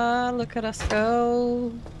yeah, look at us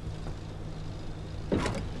go.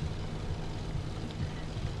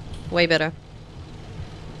 Way better.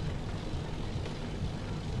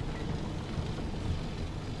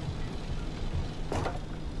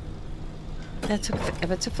 That took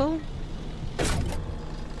forever to fill.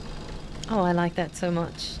 Oh, I like that so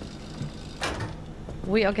much.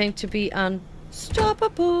 We are going to be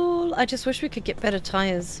unstoppable. I just wish we could get better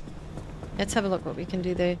tires. Let's have a look what we can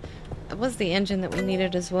do there. It was the engine that we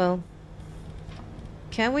needed as well.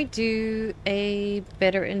 Can we do a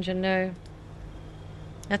better engine? No.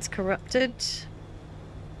 That's corrupted.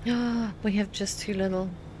 Ah, we have just too little.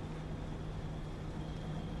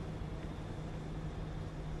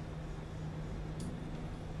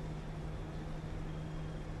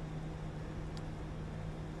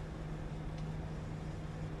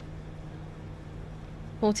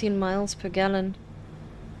 $14 miles per gallon.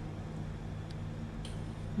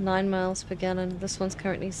 9 miles per gallon. This one's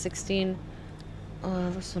currently 16.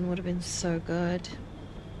 Oh, this one would have been so good.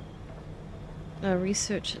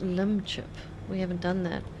 Research limb chip. We haven't done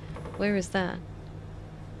that. Where is that?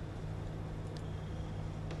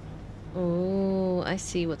 Oh, I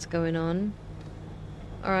see what's going on.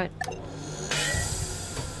 Alright.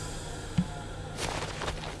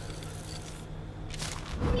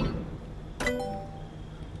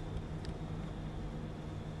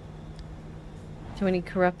 Do we need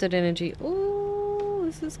corrupted energy? Ooh,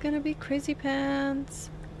 this is gonna be crazy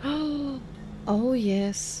pants. Oh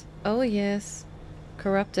yes. Oh yes.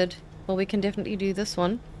 Corrupted. Well, we can definitely do this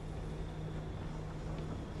one.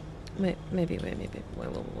 Maybe.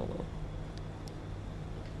 Whoa.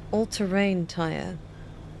 All-terrain tire.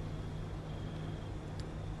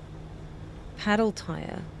 Paddle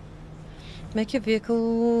tire. Make your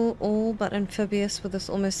vehicle all but amphibious with this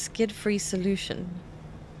almost skid-free solution.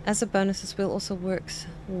 As a bonus, this wheel also works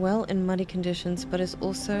well in muddy conditions, but is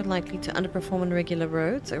also likely to underperform on regular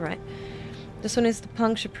roads. Alright. This one is the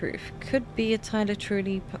puncture-proof. Could be a tire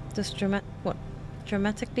truly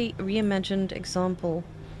dramatically reimagined example.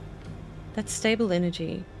 That's stable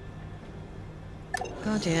energy.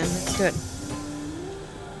 God damn, that's good.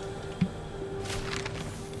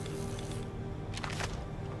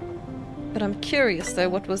 But I'm curious though,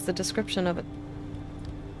 what was the description of it?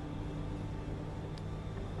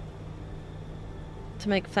 To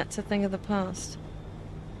make flats a thing of the past.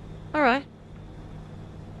 Alright.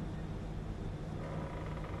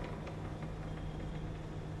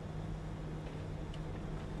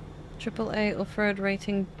 AAA off-road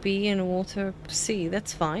rating B and water C.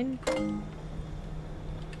 That's fine.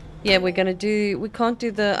 Yeah, we can't do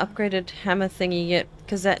the upgraded hammer thingy yet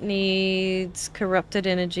because that needs corrupted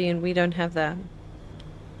energy and we don't have that.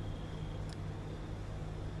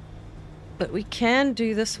 But we can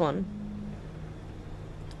do this one.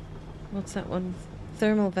 What's that one?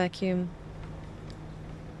 Thermal vacuum.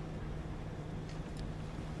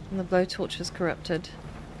 And the blowtorch is corrupted.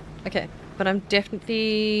 Okay, but I'm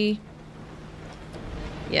definitely...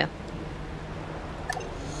 Yeah.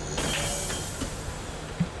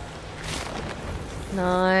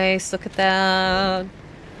 Nice, look at that.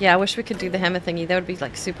 Yeah, I wish we could do the hammer thingy. That would be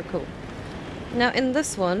like super cool. Now in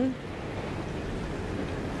this one...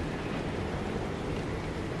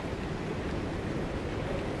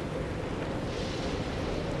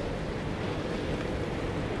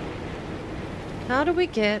 How do we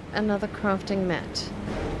get another crafting mat?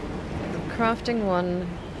 The crafting one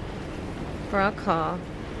for our car.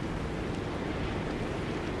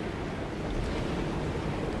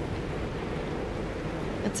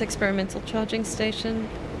 It's experimental charging station.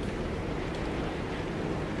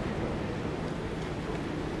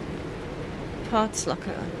 Parts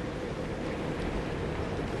locker.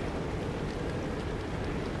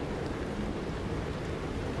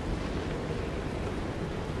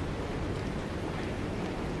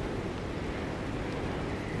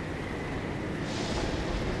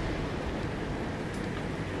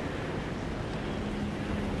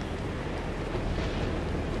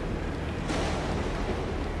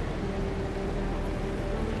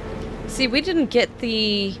 See, we didn't get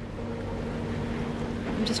the...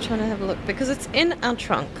 I'm just trying to have a look, because it's in our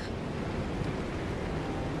trunk.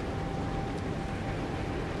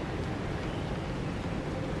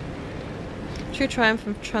 True triumph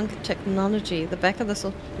of trunk technology. The back of this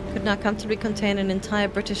could now comfortably contain an entire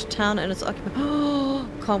British town and its occupant. Oh,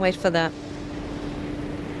 can't wait for that.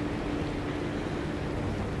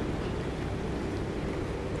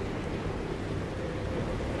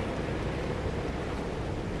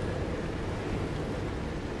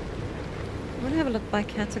 Have a look by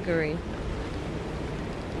category.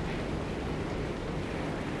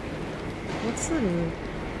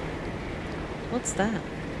 What's that?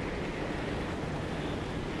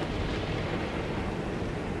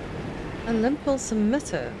 An impulse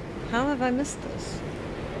emitter. How have I missed this?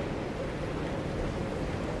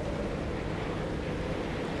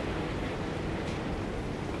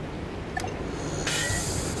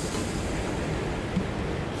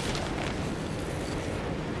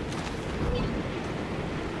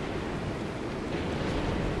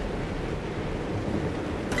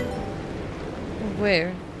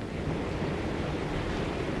 Where?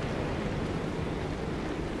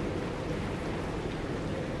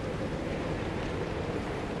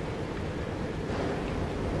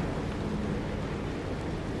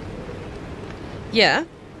 Yeah.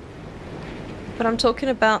 But I'm talking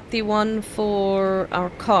about the one for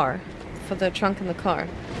our car. For the trunk in the car.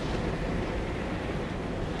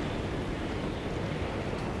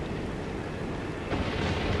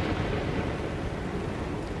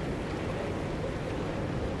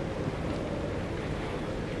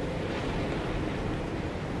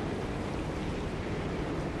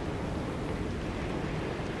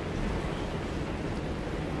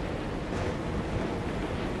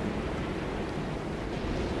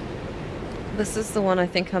 This is the one I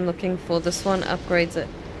think I'm looking for. This one upgrades it.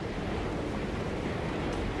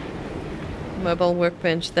 Mobile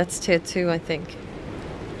workbench. That's tier 2, I think.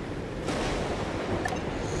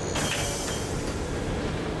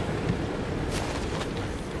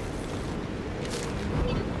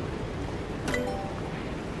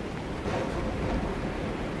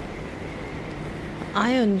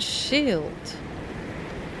 Iron shield.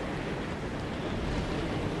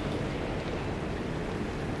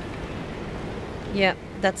 Yeah,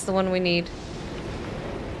 that's the one we need.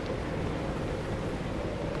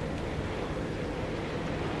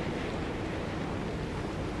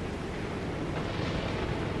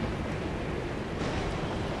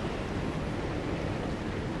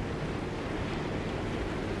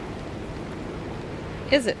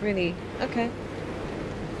 Is it really? Okay.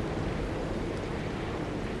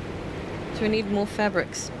 So we need more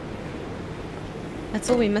fabrics. That's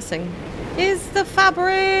all we're missing. Is the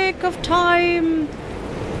fabric of time!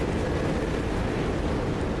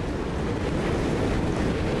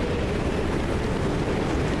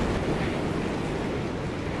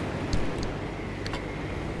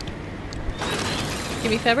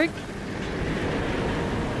 Give me fabric.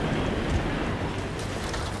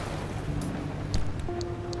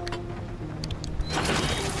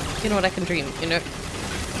 You know what, I can dream, you know.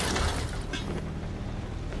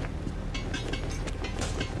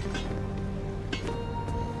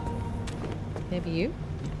 Maybe you?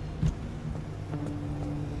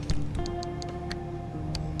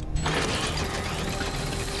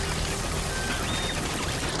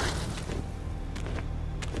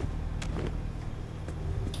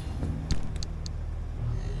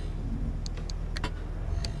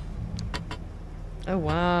 Oh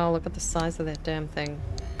wow, look at the size of that damn thing.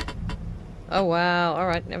 Oh wow,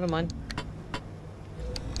 alright, never mind.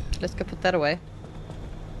 Let's go put that away.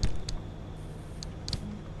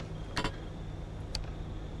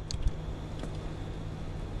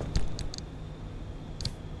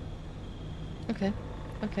 Okay,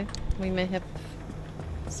 okay. We may have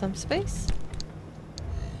some space.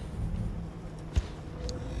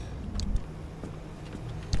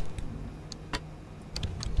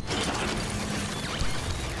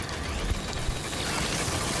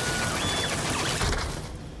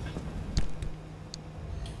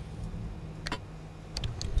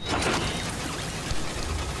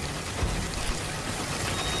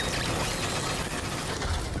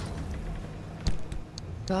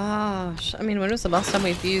 Gosh, I mean, when was the last time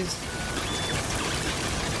we've used...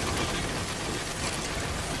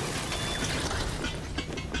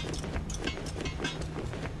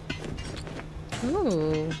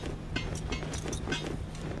 Ooh.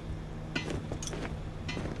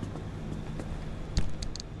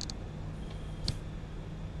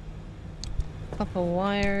 Copper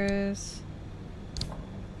wires.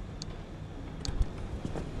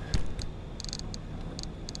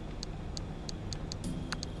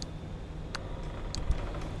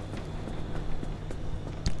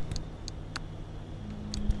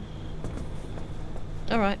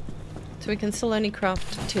 Alright, so we can still only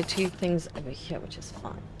craft two things over here, which is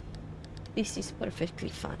fine. This is perfectly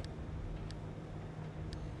fine.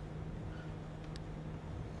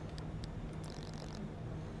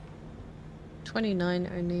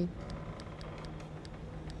 $29 only.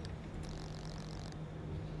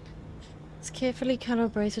 It's a carefully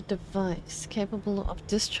calibrated device capable of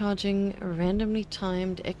discharging randomly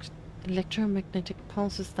timed electromagnetic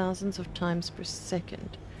pulses thousands of times per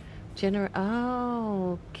second.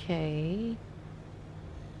 Oh, okay.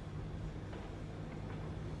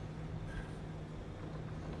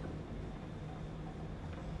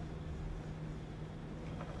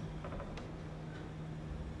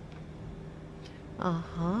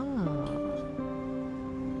 Aha.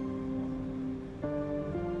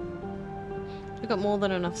 We've got more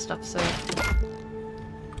than enough stuff, so...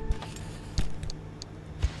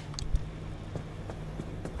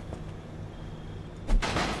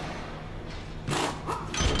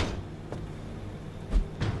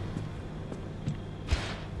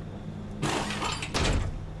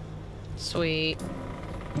 Sweet.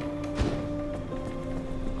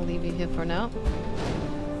 I'll leave you here for now.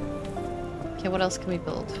 Okay, what else can we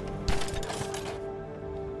build?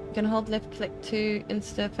 You can hold left click to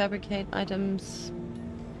insta fabricate items.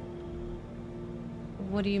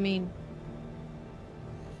 What do you mean?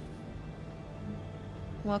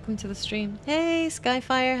 Welcome to the stream. Hey,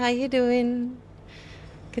 Skyfire, how you doing?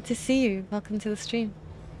 Good to see you. Welcome to the stream.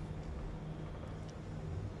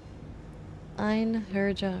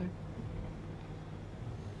 Einherjar.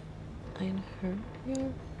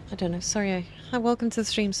 I don't know, sorry. Hi, welcome to the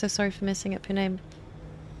stream. So sorry for messing up your name.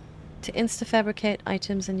 To insta-fabricate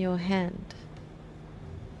items in your hand.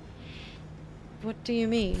 What do you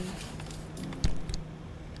mean?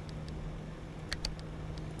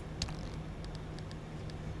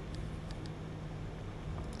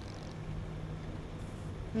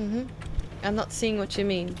 I'm not seeing what you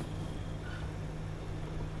mean.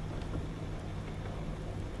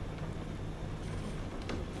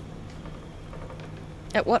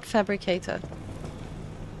 At what fabricator?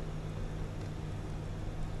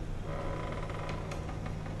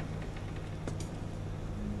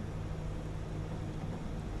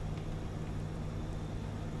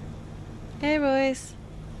 Hey Royce.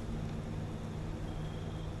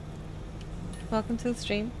 Welcome to the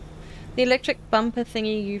stream. The electric bumper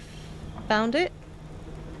thingy, you found it?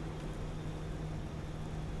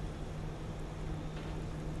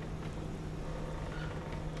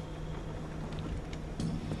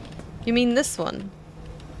 You mean this one?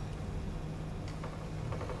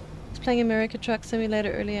 I was playing America Truck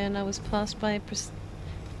Simulator earlier and I was passed by a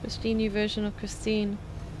pristine new version of Christine.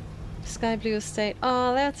 Sky Blue Estate.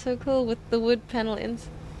 Oh, that's so cool with the wood panel in.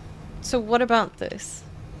 So what about this?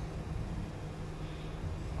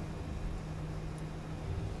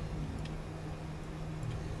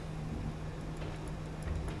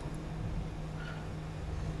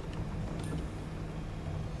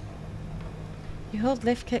 You hold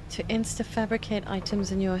left click to insta-fabricate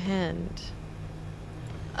items in your hand.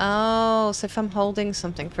 Oh, so if I'm holding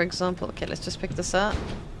something, for example, okay, let's just pick this up.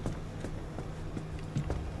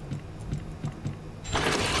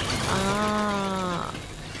 Ah.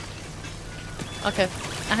 Okay,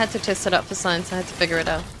 I had to test it out for science, I had to figure it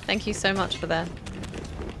out. Thank you so much for that.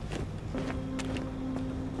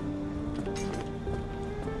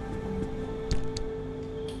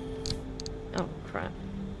 Oh, crap.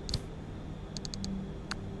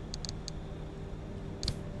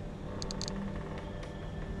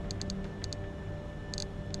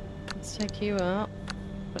 Let's take you out,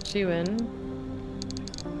 put you in,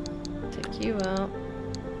 take you out.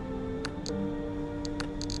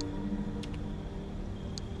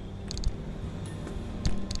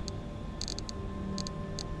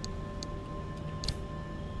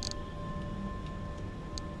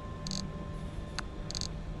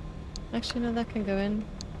 Actually, no, that can go in.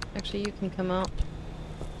 Actually, you can come out.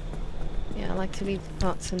 Yeah, I like to leave the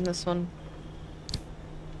parts in this one.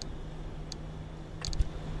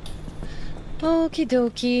 Okie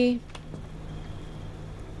dokie.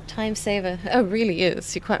 Time saver. Oh, really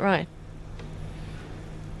is. You're quite right.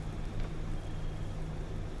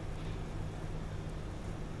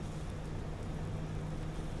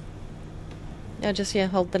 Yeah, just here,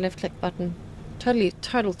 hold the left click button.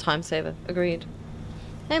 Total time saver. Agreed.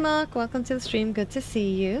 Hey Mark, welcome to the stream. Good to see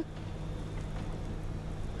you.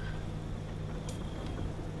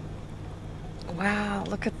 Wow,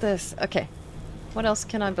 look at this. Okay, what else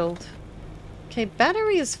can I build? Okay,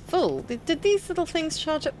 battery is full. Did these little things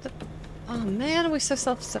charge up the... Oh man, we're so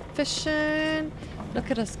self-sufficient. Look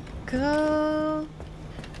at us go.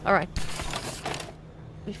 Alright.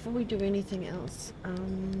 Before we do anything else,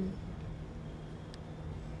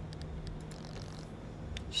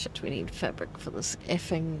 shit, we need fabric for this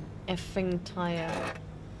effing tire.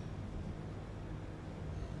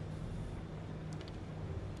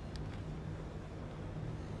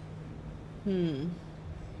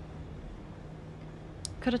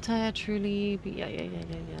 Could a tire truly be... Yeah.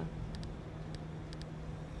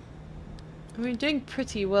 I mean, doing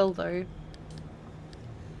pretty well though.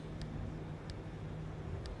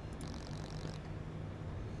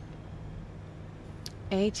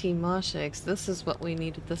 AT marsh eggs. This is what we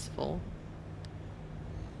needed this for.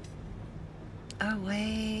 Oh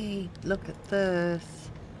wait, look at this.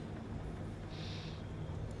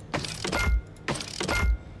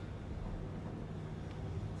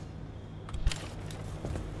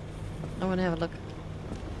 I want to have a look.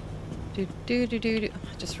 Do. I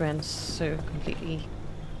just ran so completely.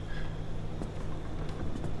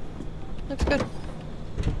 Looks good.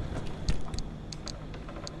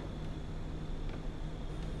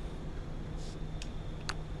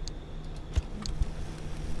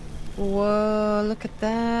 Whoa, look at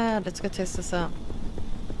that. Let's go test this out.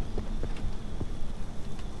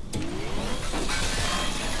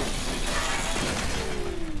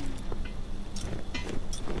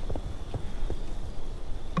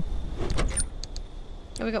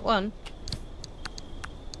 Oh, we got one.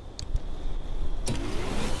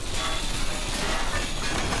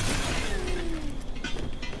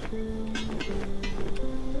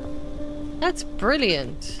 That's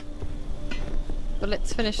brilliant. But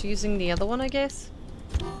let's finish using the other one, I guess.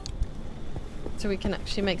 So we can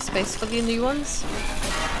actually make space for the new ones.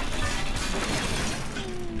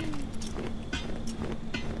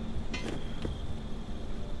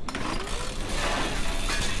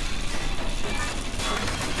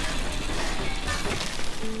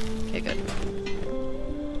 Okay, good.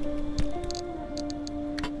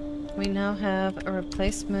 We now have a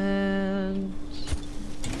replacement.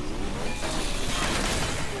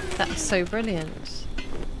 That's so brilliant.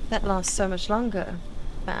 That lasts so much longer.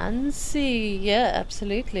 Fancy. Yeah,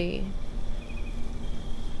 absolutely.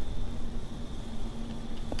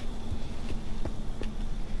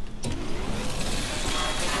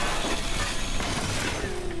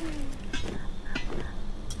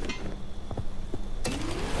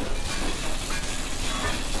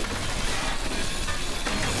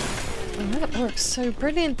 works so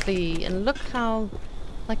brilliantly, and look how,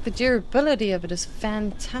 like, the durability of it is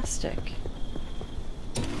fantastic.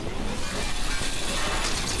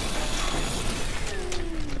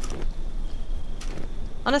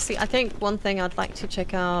 Honestly, I think one thing I'd like to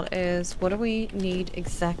check out is what do we need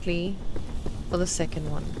exactly for the second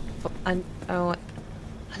one. Oh,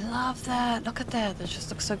 I love that. Look at that. That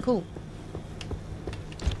just looks so cool.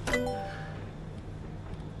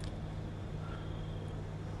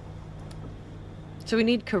 So we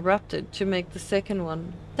need corrupted to make the second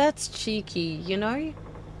one. That's cheeky, you know?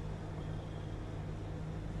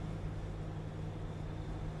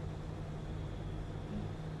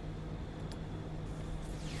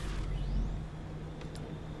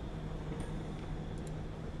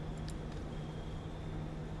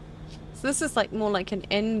 So this is like more like an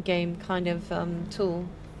end game kind of tool.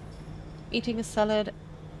 Eating a salad.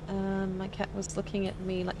 My cat was looking at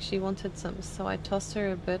me like she wanted some, so I tossed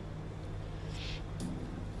her a bit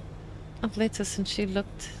of lettuce and she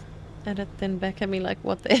looked at it then back at me like,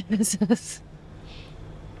 what the hell is this?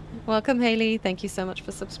 Welcome Haley, thank you so much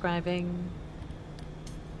for subscribing.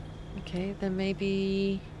 Okay, then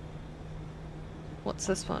maybe... What's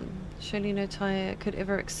this one? Surely no tire could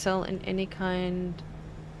ever excel in any kind.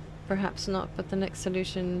 Perhaps not, but the next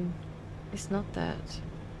solution is not that.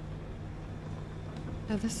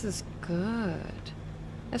 Oh, this is good.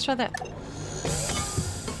 Let's try that.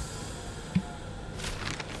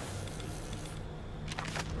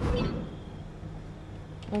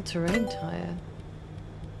 All-terrain tire.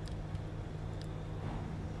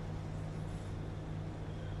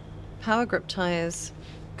 Power grip tires.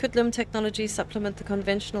 Could limb technology supplement the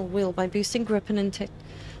conventional wheel by boosting grip and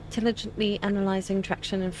intelligently analyzing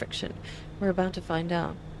traction and friction? We're about to find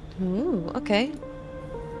out. Ooh, okay.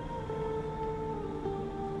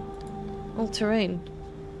 All-terrain.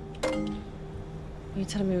 Are you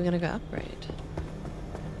telling me we're gonna go upgrade?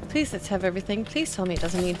 Please let's have everything. Please tell me it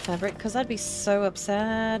doesn't need fabric, because I'd be so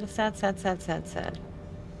upset. Sad, sad, sad, sad, sad.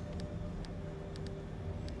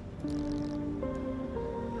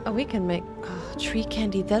 Oh, we can make tree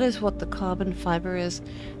candy. That is what the carbon fiber is.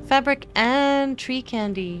 Fabric and tree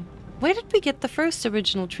candy. Where did we get the first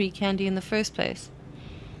original tree candy in the first place?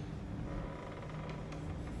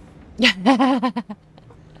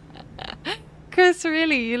 Chris,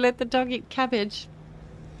 really? You let the dog eat cabbage?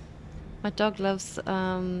 My dog loves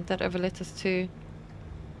that over lettuce too.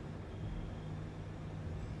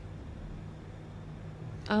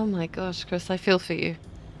 Oh my gosh, Chris, I feel for you.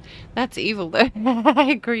 That's evil though.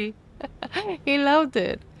 I agree. He loved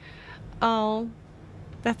it. Oh,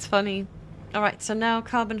 that's funny. Alright, so now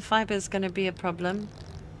carbon fiber is going to be a problem.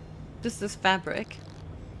 This is fabric.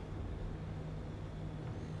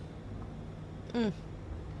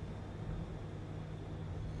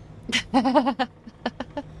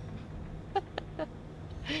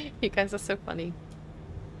 You guys are so funny.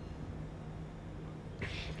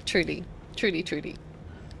 Truly, truly, truly.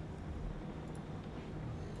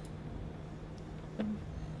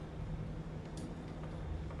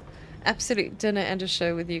 Absolute dinner and a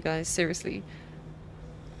show with you guys, seriously.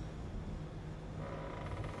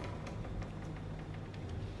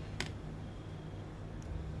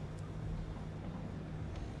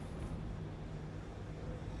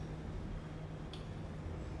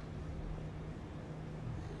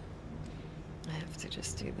 I have to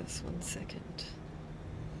just do this 1 second.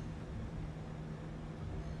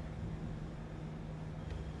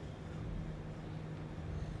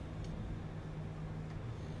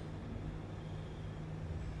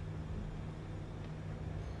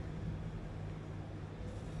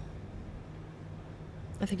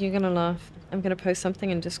 I think you're gonna laugh. I'm gonna post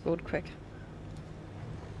something in Discord quick.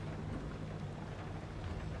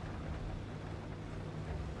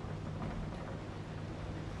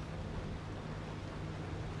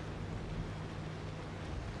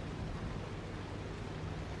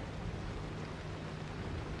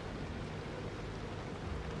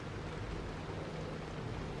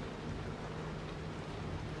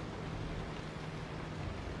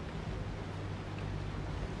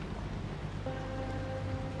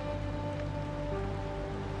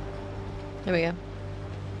 There we go.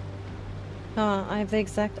 I have the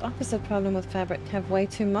exact opposite problem with fabric. Have way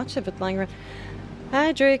too much of it lying around.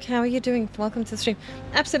 Hi Drake, how are you doing? Welcome to the stream.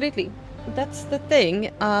 Absolutely. That's the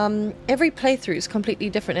thing. Every playthrough is completely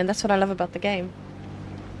different, and that's what I love about the game.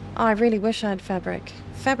 Oh, I really wish I had fabric.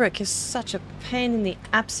 Fabric is such a pain in the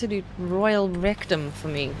absolute royal rectum for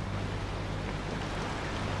me.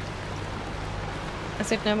 I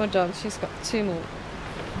said no more dogs. She's got 2 more.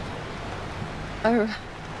 Oh.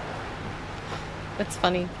 That's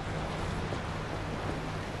funny.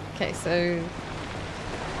 Okay, so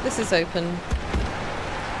This is open.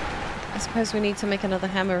 I suppose we need to make another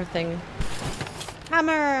hammer thing.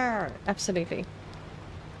 Hammer! Absolutely.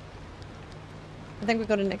 I think we've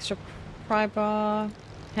got an extra pry bar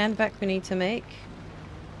handbag we need to make.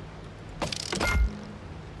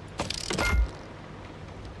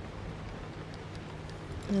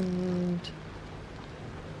 And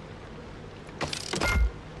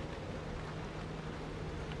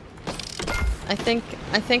I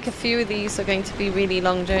think a few of these are going to be really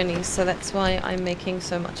long journeys, so that's why I'm making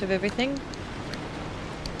so much of everything.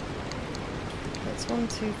 That's 1,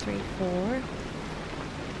 2, 3, 4.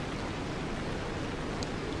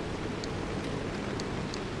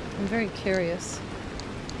 I'm very curious.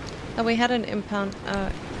 Oh, we had an impound.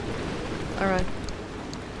 Alright.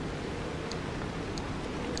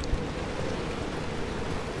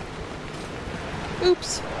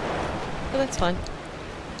 Oops. But that's fine.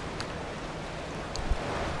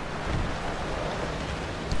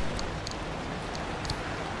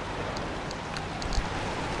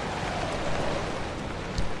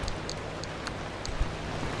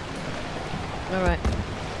 Alright.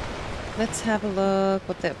 Let's have a look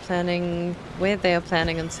what they're planning, where they are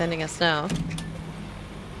planning on sending us now.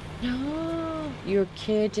 No, you're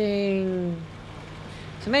kidding.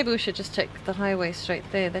 So maybe we should just take the highway straight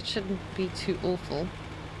there. That shouldn't be too awful.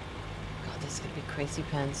 God, this is gonna be crazy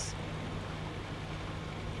pants.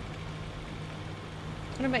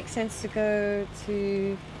 Would it make sense to go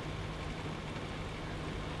to...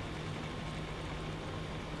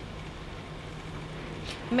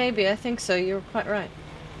 Maybe, I think so. You're quite right.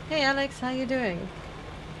 Hey Alex, how you doing?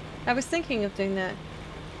 I was thinking of doing that.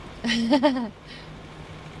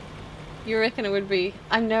 You reckon it would be?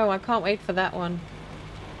 I know, I can't wait for that one.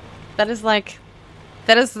 That is like...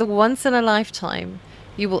 That is the once in a lifetime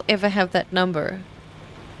you will ever have that number.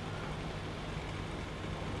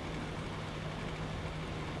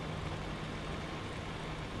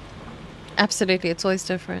 Absolutely, it's always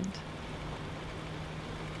different.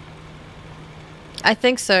 I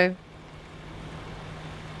think so.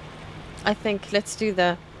 I think let's do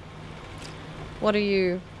that. What are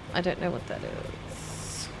you? I don't know what that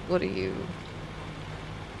is. What are you?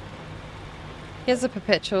 Here's a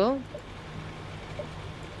perpetual.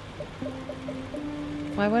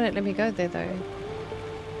 Why won't it let me go there though?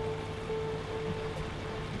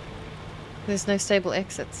 There's no stable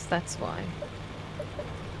exits, that's why.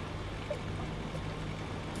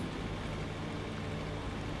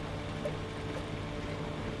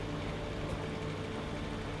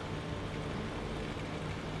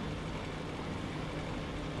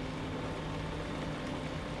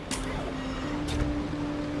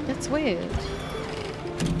 That's weird.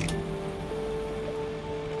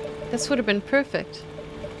 This would have been perfect.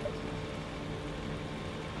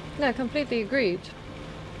 No, completely agreed.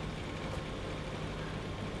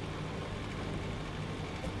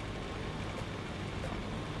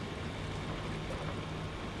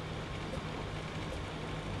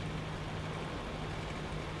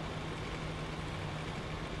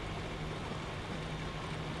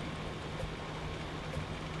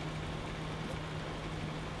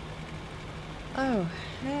 Oh,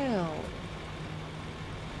 hell.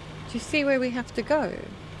 Do you see where we have to go?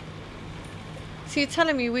 So you're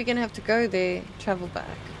telling me we're going to have to go there, travel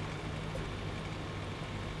back.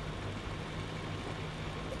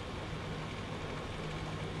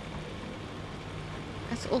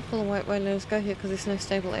 That's awful. Why won't let us go here because there's no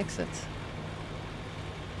stable exits.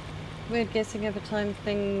 Weird guessing over time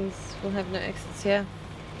things will have no exits here.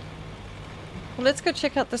 Well, let's go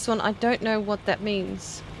check out this one. I don't know what that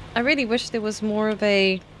means. I really wish there was more of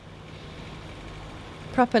a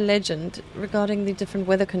proper legend regarding the different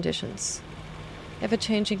weather conditions.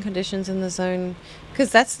 Ever-changing conditions in the zone.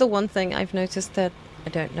 Because that's the one thing I've noticed that I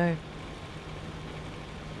don't know.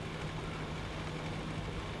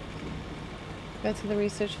 Go to the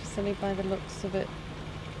research facility by the looks of it.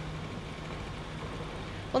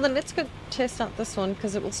 Well then let's go test out this one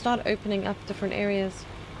because it will start opening up different areas.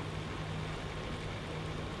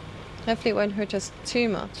 Hopefully it won't hurt us too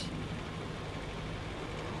much.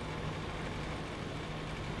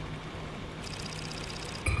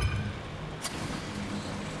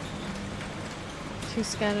 Two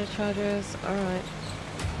scanner chargers, alright.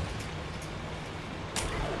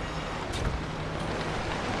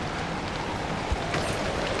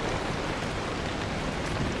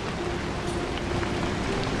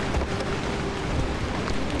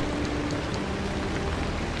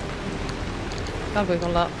 God, we've got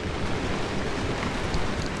a lot.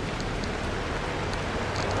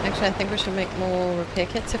 Actually, I think we should make more repair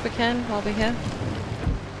kits if we can while we're here.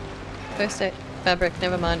 First aid, fabric,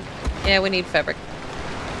 never mind. Yeah, we need fabric.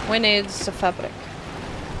 We need the fabric.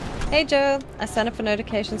 Hey Joe, I signed up for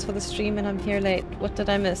notifications for the stream and I'm here late. What did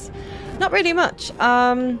I miss? Not really much.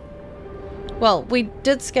 Well, we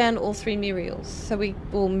did scan all 3 murals. So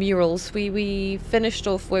we finished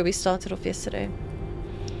off where we started off yesterday.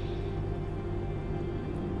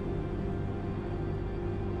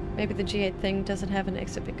 Maybe the G8 thing doesn't have an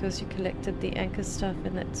exit because you collected the anchor stuff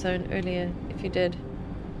in that zone earlier, if you did.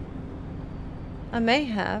 I may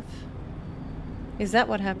have. Is that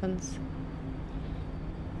what happens?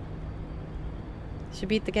 She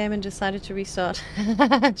beat the game and decided to restart.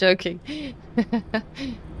 Joking.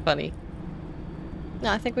 Funny.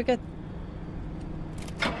 No, I think we're good.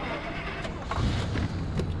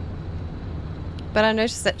 But I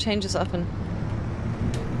noticed that changes often.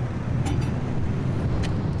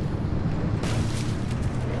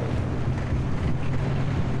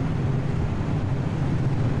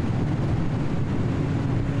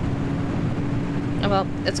 Oh well,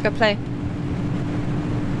 let's go play.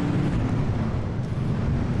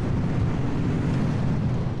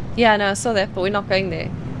 Yeah, no, I saw that, but we're not going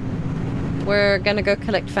there. We're gonna go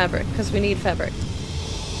collect fabric, because we need fabric.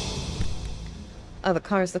 Oh, the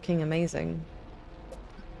car is looking amazing.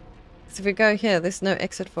 So if we go here, there's no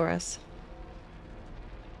exit for us.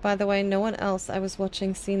 By the way, no one else I was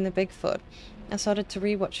watching seen the Bigfoot. I started to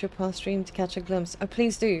rewatch your past stream to catch a glimpse. Oh,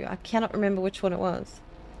 please do. I cannot remember which one it was.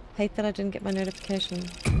 Hate that I didn't get my notification.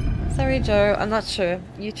 Sorry, Joe. I'm not sure.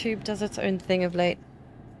 YouTube does its own thing of late.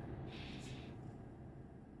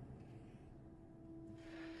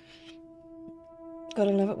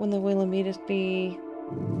 Gotta love it when the wheel immediately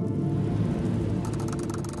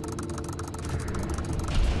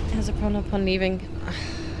has a problem upon leaving.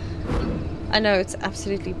 I know, it's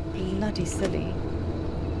absolutely bloody silly.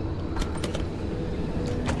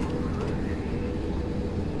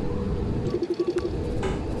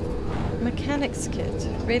 Mechanics kit,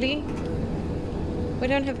 really? We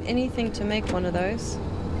don't have anything to make one of those.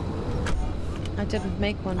 I didn't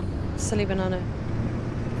make one. Silly banana.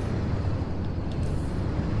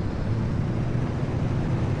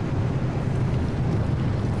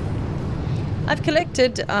 I've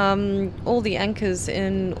collected all the anchors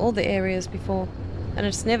in all the areas before, and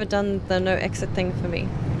it's never done the no exit thing for me.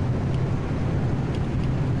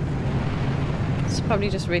 It's probably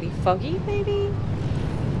just really foggy, maybe?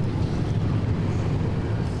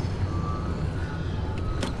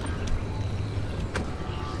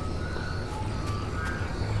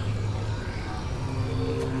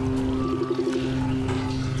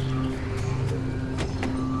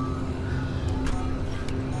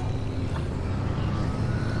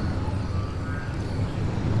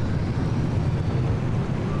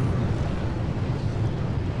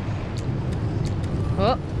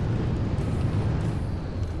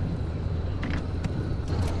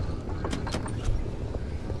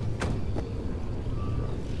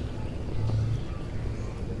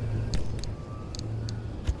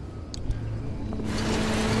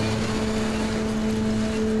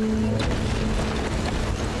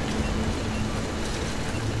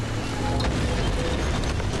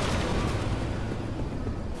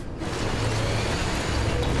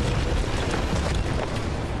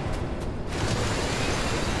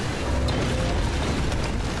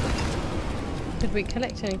 Did we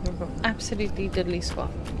collect anything from? Absolutely diddly squat.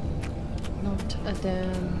 Not a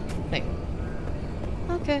damn thing.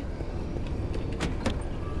 Okay.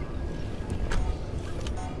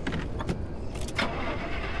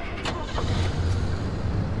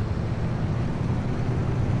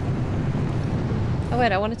 Oh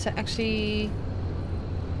wait, I wanted to actually...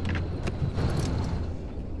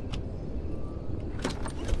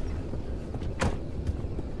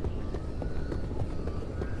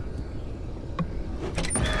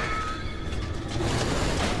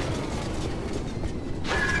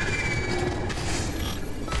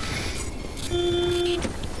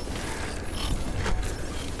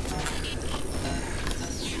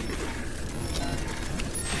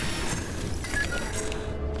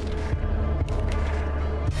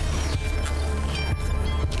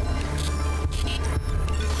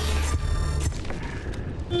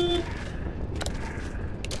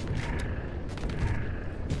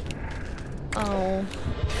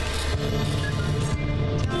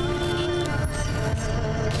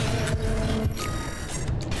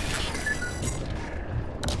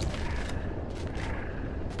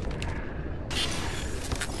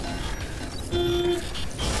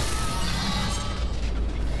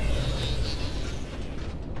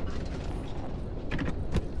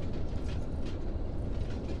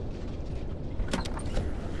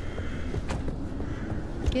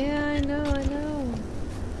 Yeah, I know, I know.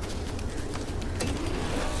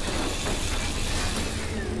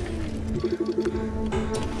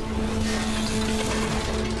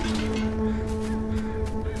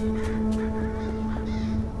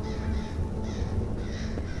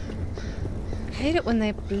 hate it when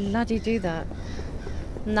they bloody do that.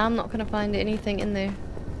 Now I'm not going to find anything in there.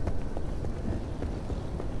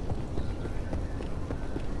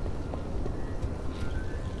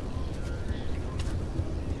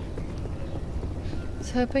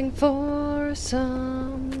 Hoping for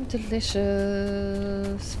some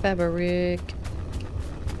delicious fabric.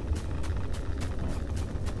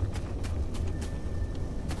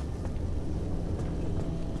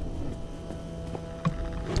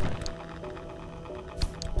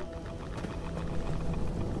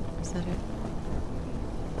 Is that it?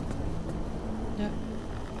 Yep.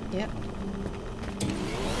 Yep.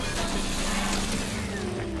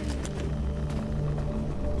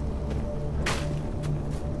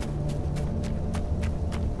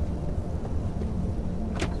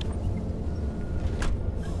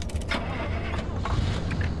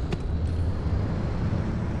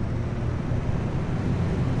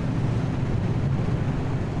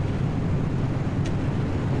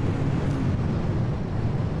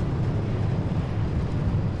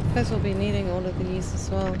 We'll be needing all of these as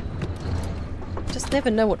well. Just never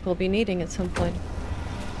know what we'll be needing at some point.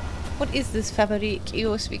 What is this fabric? Here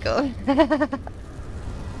we go. Gonna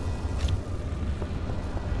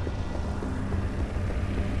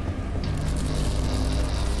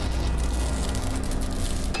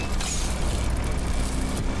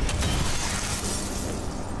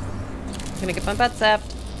get my butt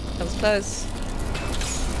zapped. That was close.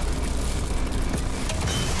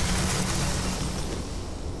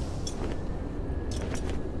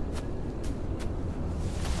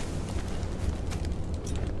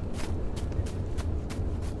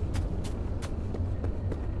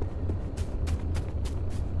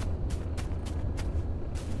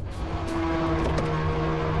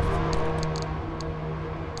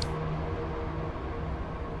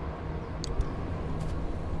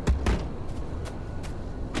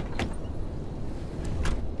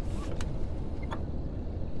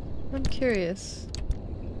 I'm curious.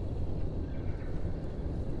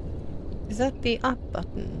 Is that the up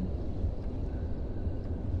button?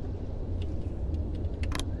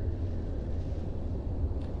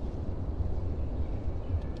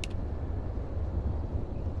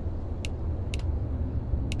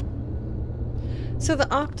 So the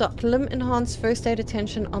ARC Doc, limb enhanced first aid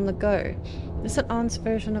attention on the go. This advanced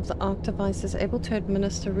version of the ARC device is able to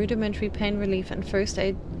administer rudimentary pain relief and first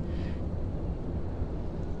aid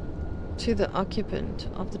to the occupant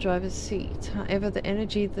of the driver's seat. However, the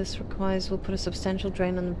energy this requires will put a substantial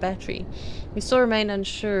drain on the battery. We still remain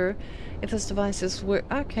unsure if this device is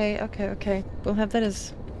okay. We'll have that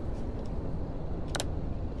as...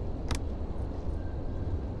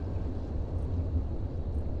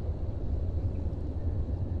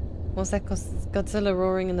 Was that Godzilla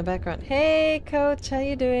roaring in the background? Hey, Coach, how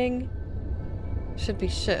you doing? Should be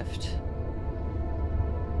shift.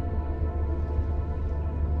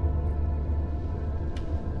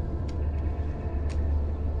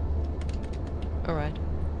 All right.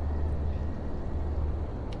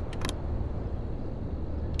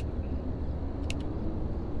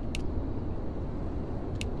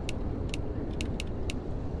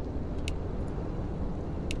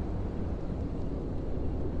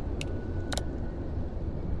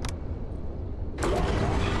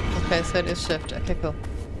 Okay, so it is shift. Okay, cool.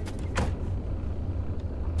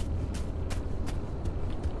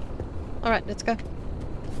 All right, let's go.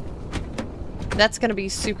 That's going to be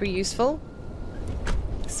super useful.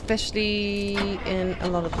 Especially in a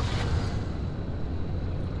lot of...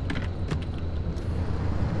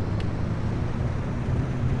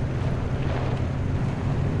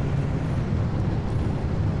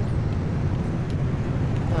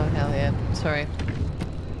 Oh, hell yeah. Sorry.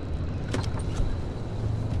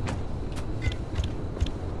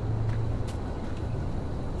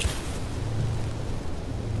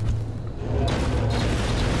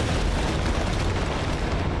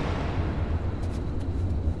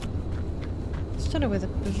 I don't know where the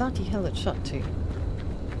bloody hell it shot to.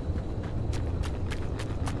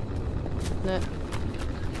 No.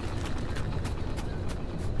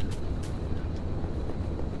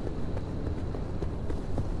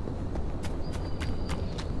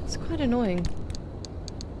 It's quite annoying.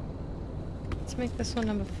 Let's make this one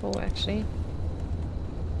number 4 actually.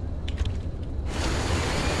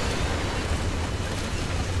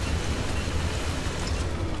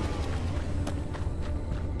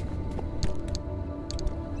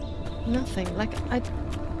 Nothing. Like, I...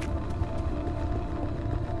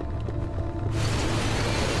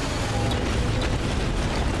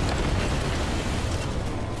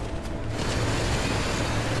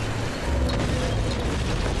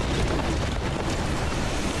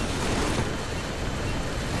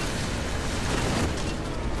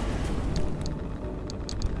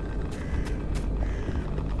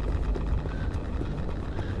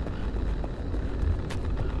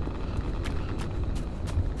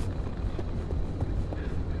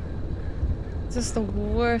 This is the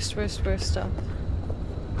worst stuff.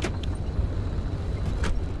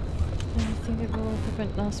 I think it will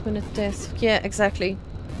prevent last minute death. Yeah, exactly.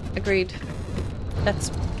 Agreed. That's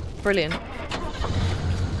brilliant.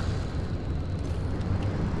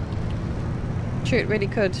 True, it really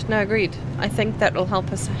could. No, agreed. I think that will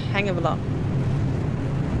help us a hang of a lot.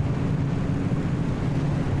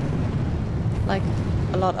 Like,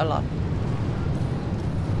 a lot.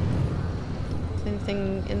 Is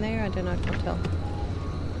anything in there? I don't know, I can't tell.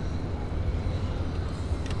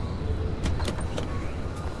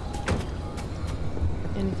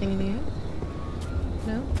 Anything in here?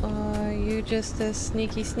 No? Are you just a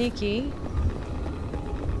sneaky?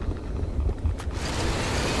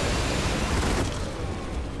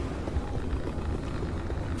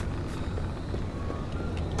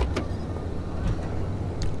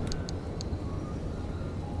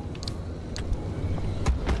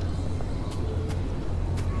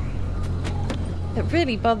 It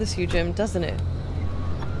really bothers you, Jim, doesn't it?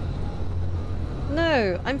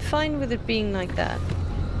 No, I'm fine with it being like that.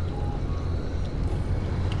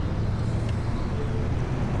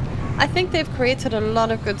 I think they've created a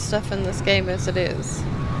lot of good stuff in this game as it is.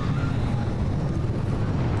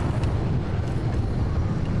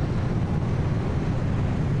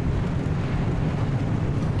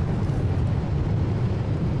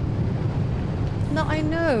 No, I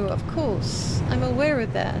know, of course. I'm aware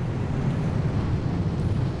of that.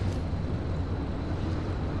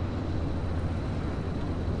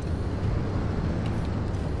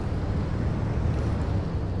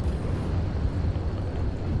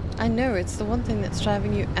 I know, it's the one thing that's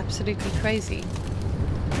driving you absolutely crazy.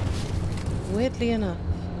 Weirdly enough.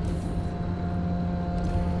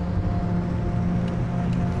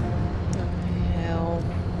 Oh, hell.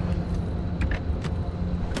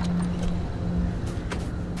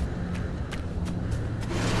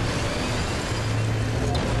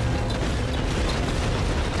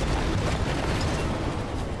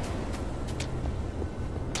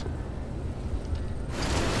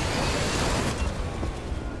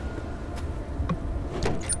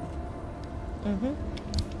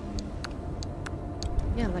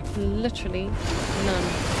 Yeah, like literally none.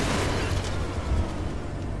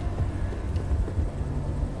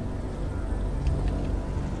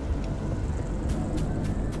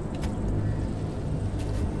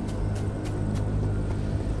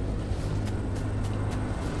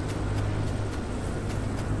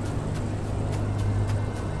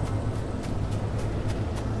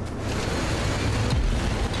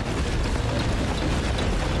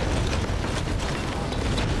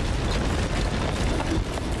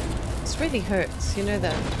 Really hurts, you know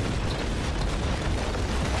that.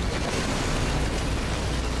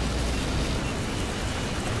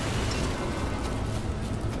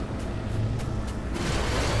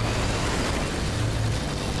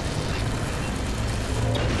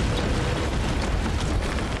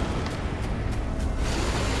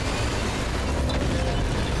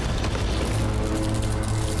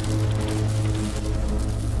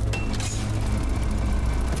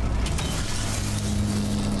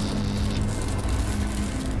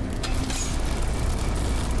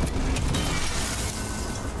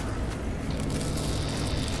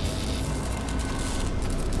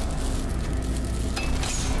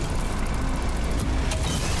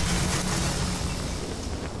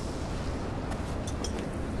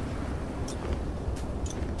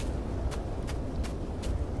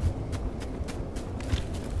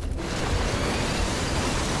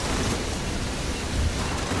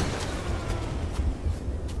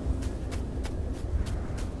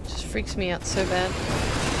 Freaks me out so bad.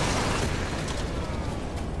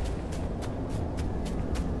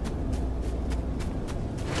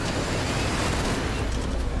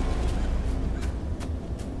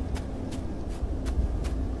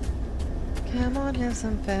 Come on, have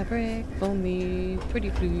some fabric for me,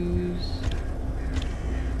 pretty please.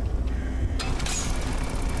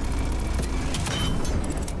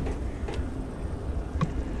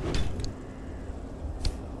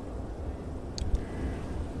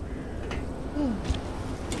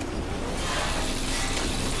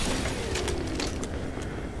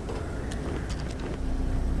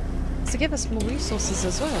 To give us more resources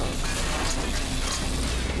as well.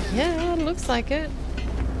 Yeah, looks like it.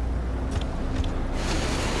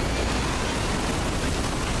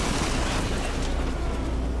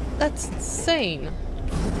 That's insane.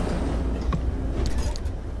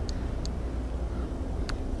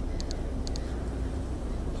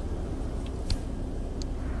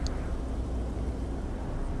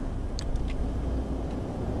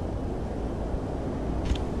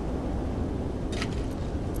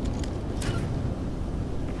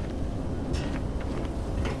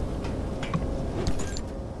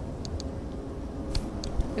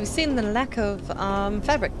 We've seen the lack of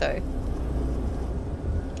fabric though.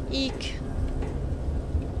 Eek.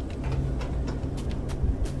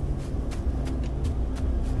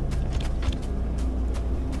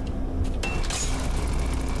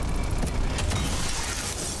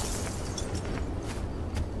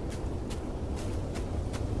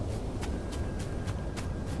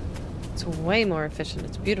 It's way more efficient.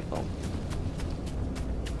 It's beautiful.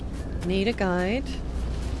 Need a guide.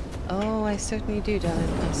 Oh, I certainly do, darling.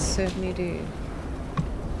 I certainly do.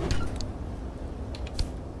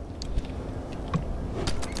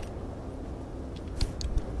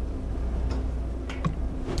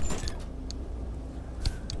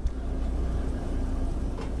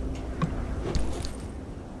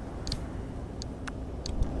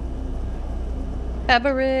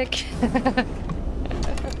 Fabric.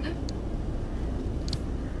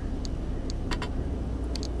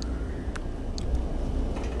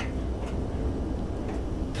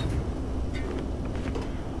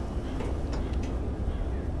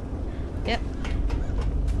 Yep.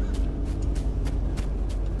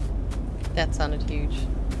 That sounded huge.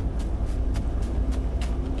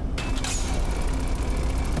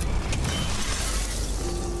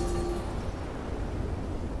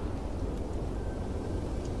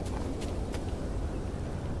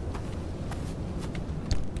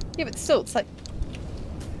 Yeah, but still, it's like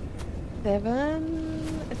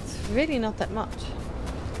 7. It's really not that much.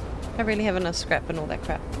 I really have enough scrap and all that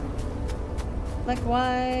crap. Like,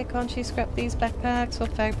 why can't she scrap these backpacks or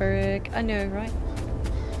fabric? I know, right?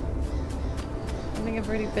 I think I've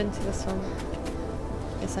already been to this one.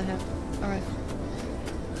 Yes, I have. Alright.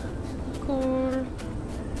 Cool.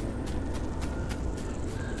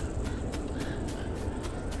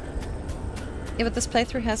 Yeah, but this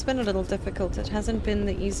playthrough has been a little difficult. It hasn't been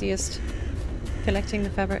the easiest collecting the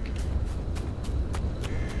fabric.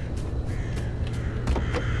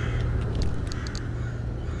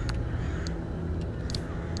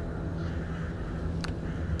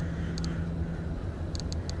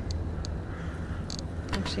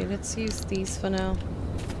 Actually, let's use these for now.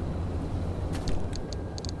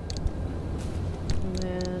 And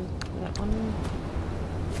then that one.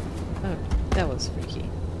 Oh, that was freaky.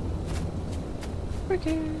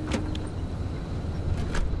 Freaky.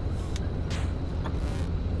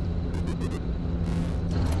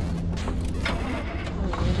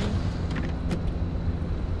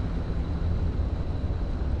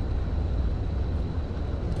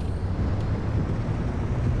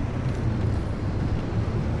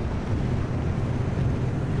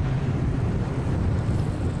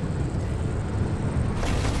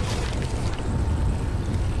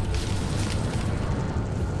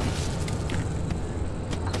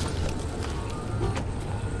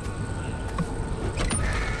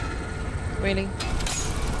 Really?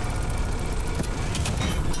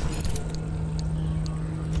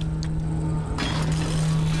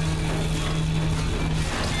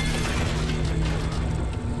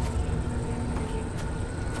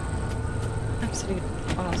 Absolute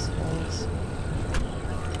assholes.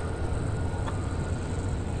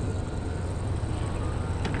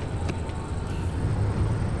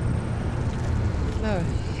 Oh,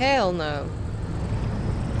 hell no.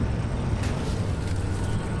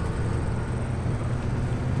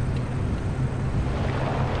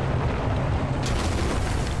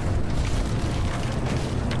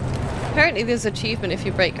 Apparently there's an achievement if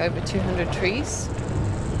you break over 200 trees.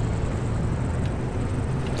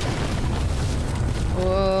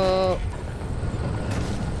 Whoa.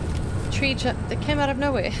 Tree jump that came out of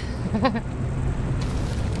nowhere.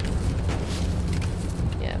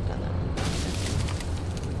 Yeah, I've done that.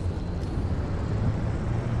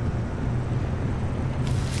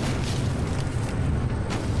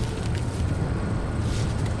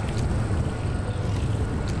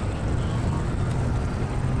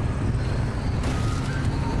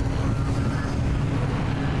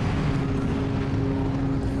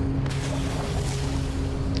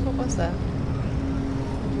 What was that?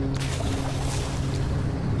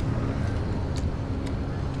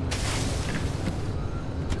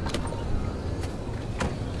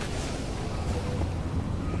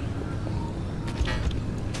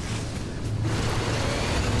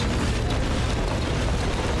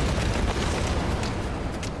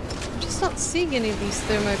 I'm just not seeing any of these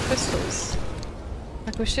thermo crystals.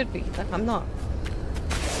 Like we should be. Like I'm not.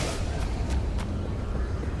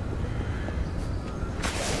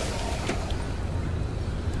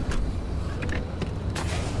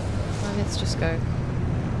 Let's just go.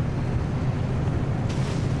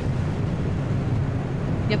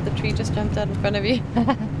 Yep, the tree just jumped out in front of you.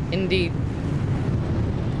 Indeed.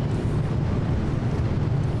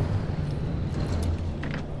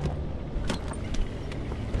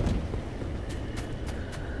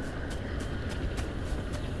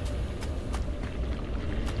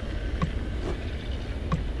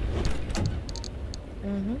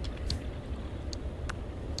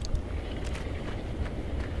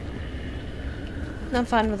 No, I'm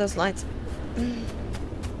fine with those lights.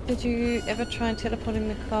 Did you ever try teleporting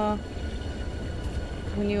the car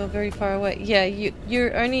when you were very far away? Yeah,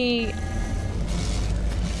 you're only...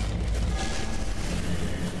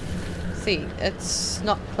 See, it's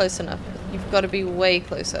not close enough. You've got to be way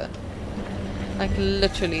closer. Like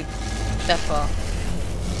literally that far.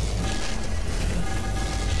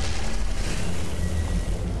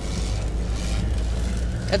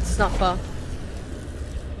 It's not far.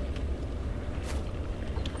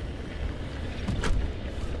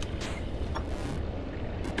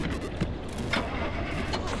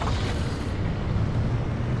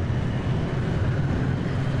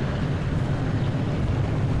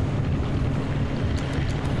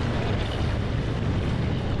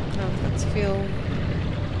 Feel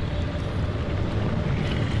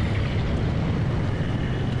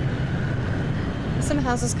some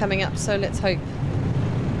houses coming up, so let's hope.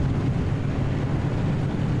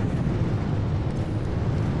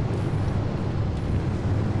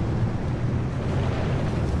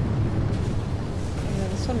 Yeah,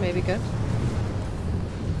 this one may be good.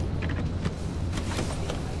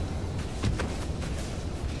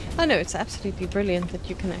 I know it's absolutely brilliant that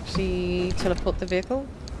you can actually teleport the vehicle.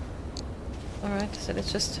 Alright, so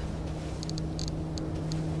let's just...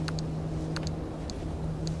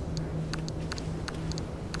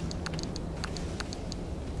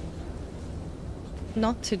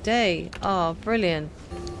 Not today. Oh, brilliant.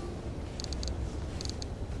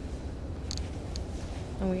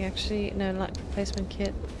 And we actually... No, light replacement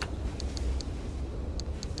kit.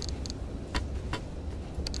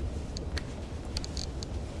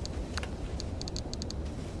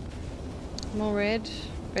 More red.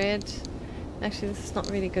 Red. Actually, this is not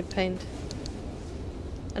really good paint.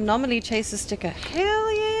 Anomaly chaser sticker.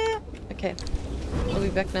 Hell yeah! Okay. We'll be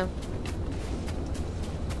back now.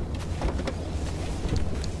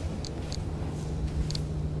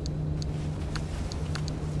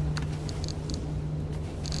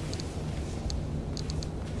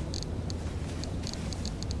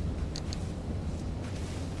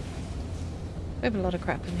 We have a lot of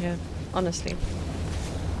crap in here, honestly.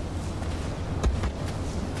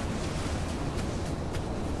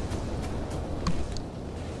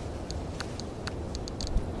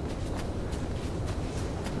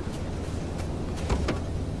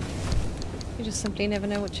 You just simply never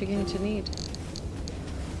know what you're going to need.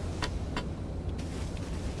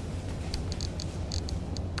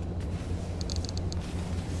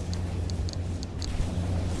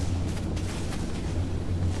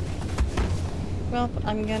 Well,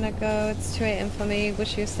 I'm gonna go. It's 2 AM for me.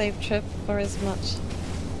 Wish you a safe trip for as much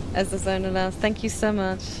as the zone allows. Thank you so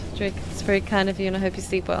much, Drake. It's very kind of you, and I hope you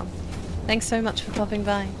sleep well. Thanks so much for popping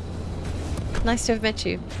by. Nice to have met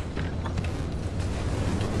you.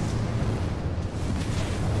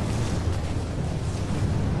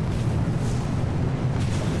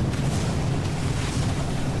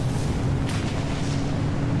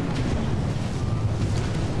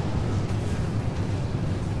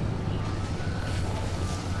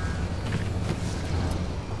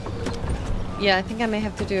 Yeah, I think I may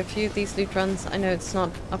have to do a few of these loot runs. I know it's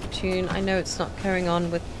not opportune. I know it's not carrying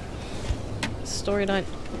on with storyline.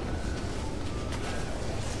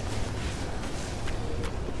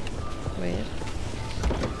 Weird.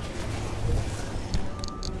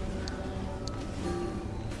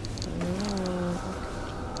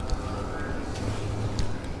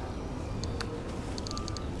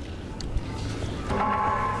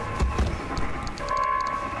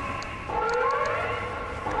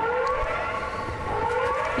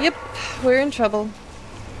 Yep, we're in trouble.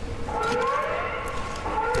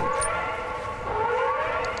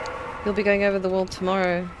 You'll be going over the wall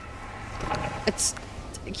tomorrow. It's...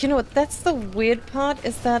 You know what, that's the weird part,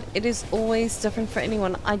 is that it is always different for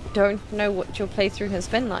anyone. I don't know what your playthrough has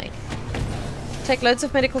been like. Take loads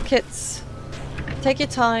of medical kits. Take your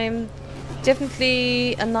time.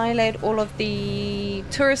 Definitely annihilate all of the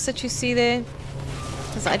tourists that you see there.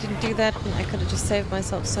 Because I didn't do that and I could have just saved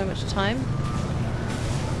myself so much time.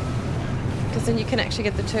 Because then you can actually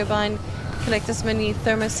get the turbine, collect as many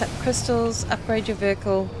thermostat crystals, upgrade your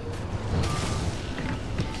vehicle.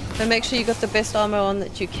 But make sure you got the best armor on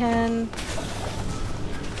that you can.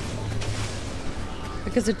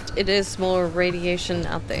 Because it is more radiation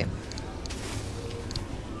out there.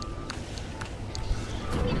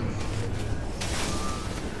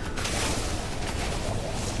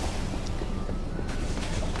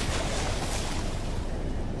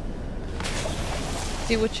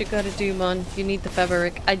 Do what you gotta do, man. You need the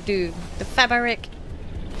fabric. I do. The fabric!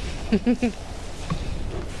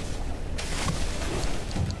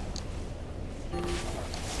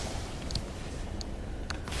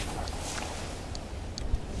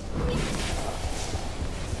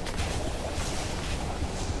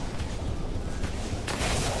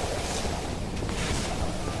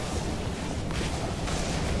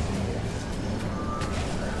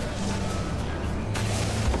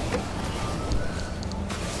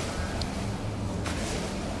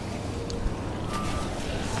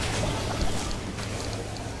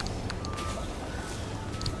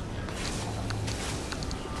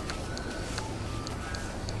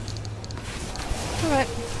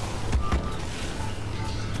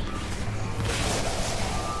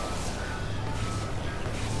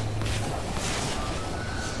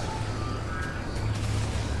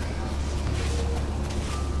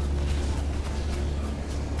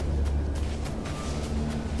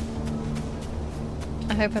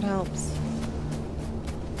 hope it helps.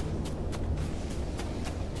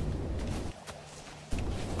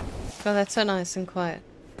 Oh, that's so nice and quiet.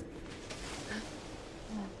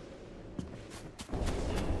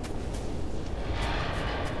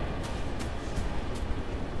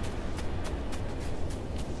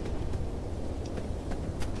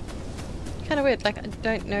 Kind of weird, like I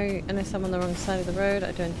don't know unless I'm on the wrong side of the road.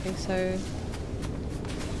 I don't think so.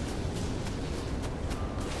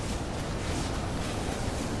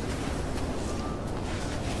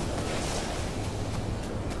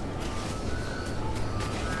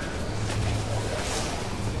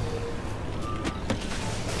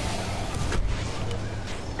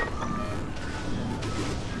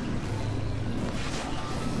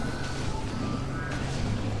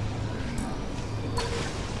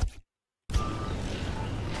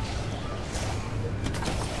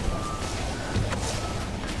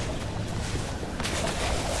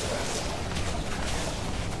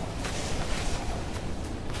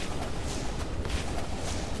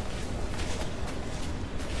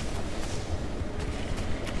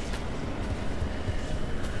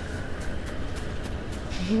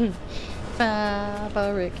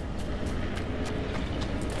 Barbaric.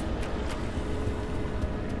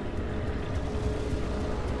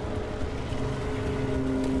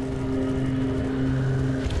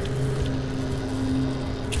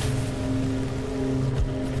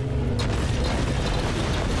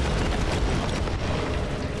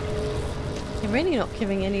 You're really not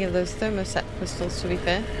giving any of those thermostat crystals, to be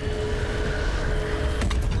fair.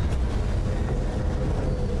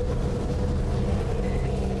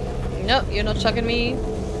 Nope, you're not chugging me.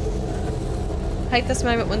 I hate this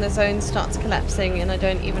moment when the zone starts collapsing and I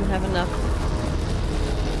don't even have enough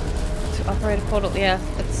to operate a portal. Yeah,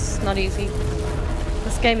 it's not easy.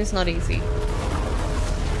 This game is not easy.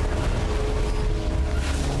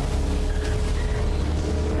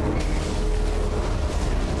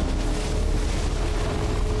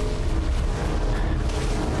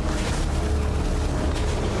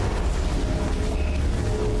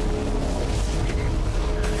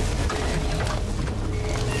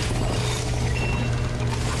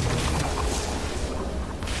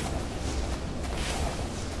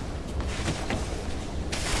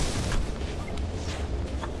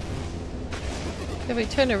 If we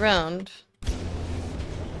turn around...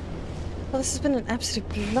 Well, this has been an absolute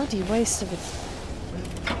bloody waste of it.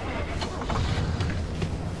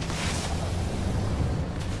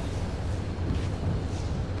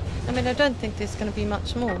 I mean, I don't think there's going to be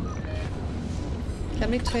much more. Let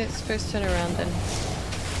me first turn around then.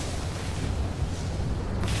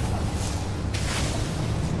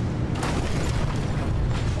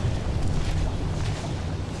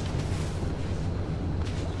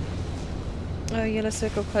 Oh, yellow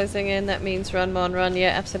circle closing in, that means run, Mon, run.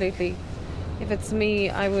 Yeah, absolutely. If it's me,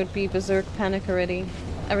 I would be berserk panic already.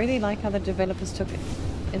 I really like how the developers took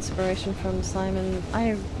inspiration from Simon.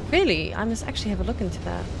 I must actually have a look into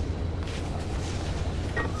that.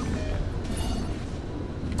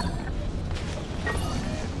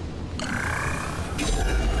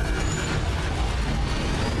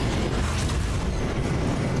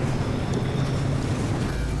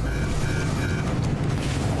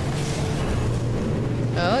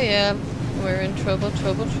 Oh yeah, we're in trouble.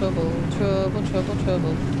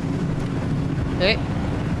 Hey.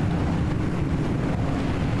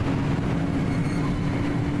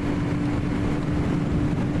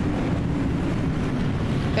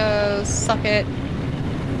 Go, suck it.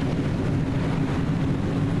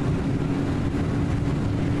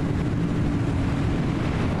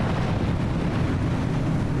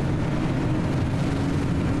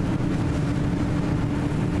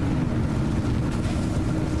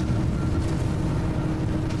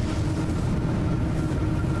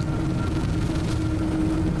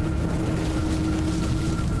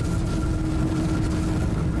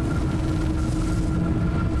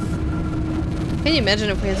 Can you imagine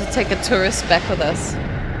if we had to take a tourist back with us?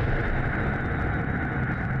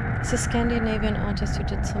 It's a Scandinavian artist who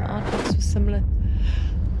did some artworks with similar...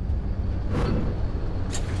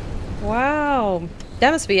 Wow!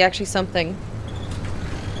 That must be actually something.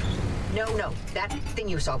 No, that thing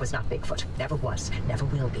you saw was not Bigfoot. Never was, never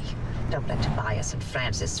will be. Don't let Tobias and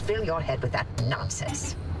Francis fill your head with that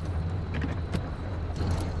nonsense.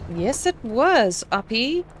 Yes, it was,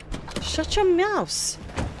 Uppy. Shut your mouse.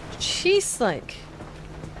 Jeez, like,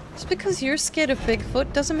 just because you're scared of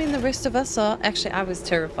Bigfoot doesn't mean the rest of us are. Actually, I was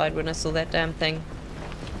terrified when I saw that damn thing.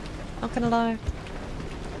 Not gonna lie.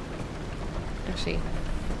 Actually,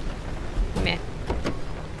 meh.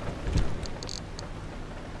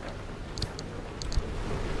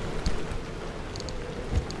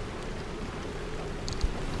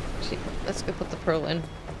 Actually, let's go put the pearl in.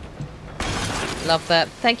 Love that.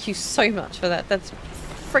 Thank you so much for that. That's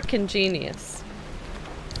freaking genius.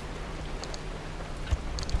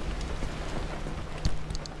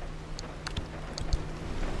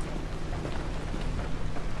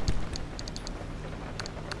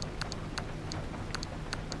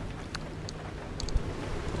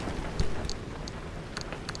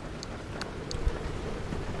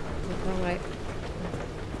 Oh, wait.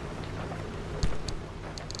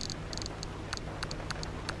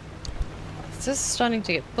 This is starting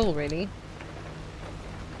to get full, really.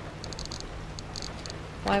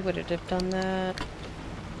 Why would it have done that?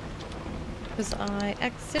 Because I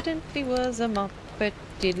accidentally was a muppet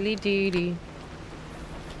diddly dee dee.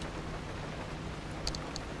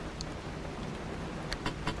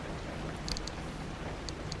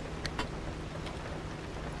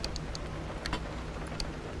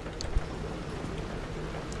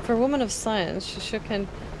 For a woman of science, she sure can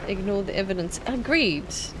ignore the evidence. Agreed.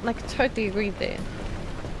 Like, totally agreed there.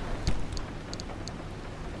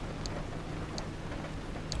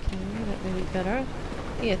 Okay, that may be better.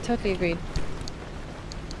 Yeah, totally agreed.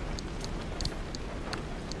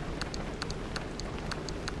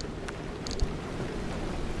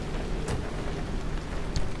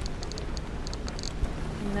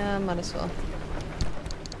 Nah, might as well.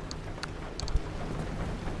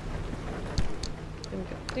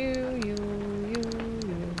 You.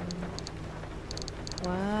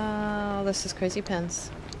 Wow, this is crazy pants.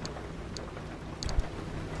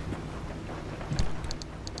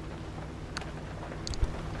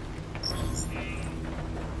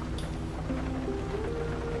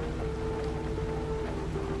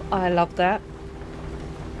 I love that.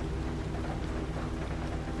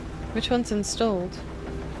 Which one's installed?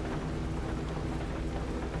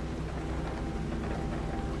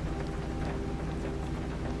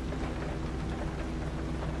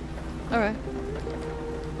 Alright.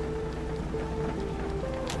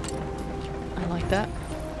 I like that.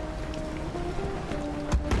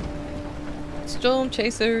 Storm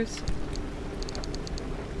chasers.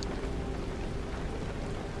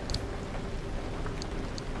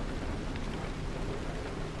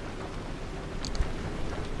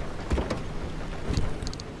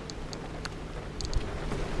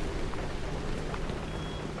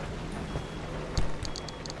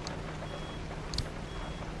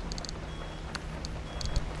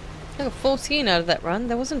 I got 14 out of that run.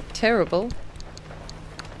 That wasn't terrible.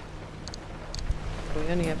 We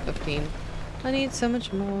only have 15. I need so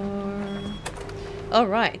much more.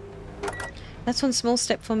 Alright. That's one small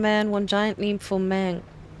step for man, one giant leap for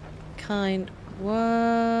mankind.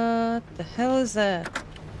 What the hell is that?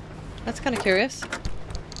 That's kind of curious.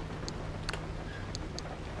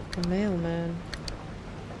 The mailman.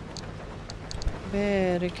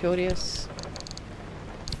 Very curious.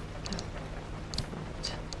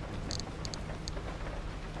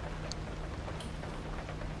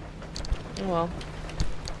 Oh well.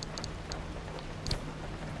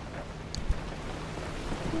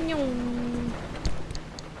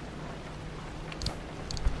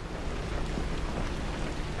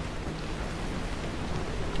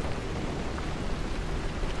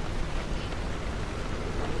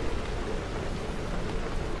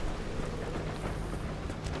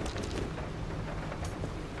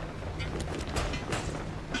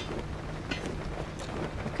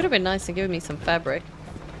 Could have been nice and given me some fabric.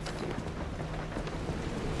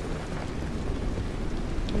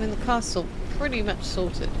 I mean, the castle pretty much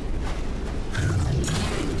sorted.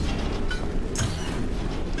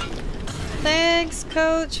 Thanks,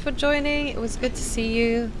 Coach, for joining. It was good to see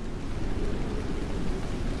you.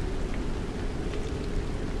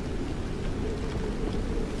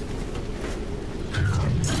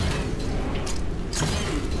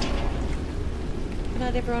 Good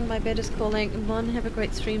night, everyone. My bed is calling. Mon, have a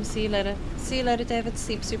great stream. See you later. See you later, David.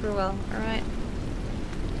 Sleep super well. Alright.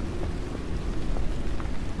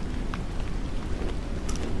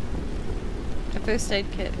 First aid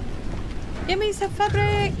kit. Give me some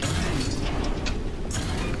fabric!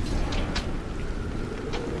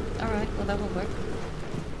 Alright, well that will work.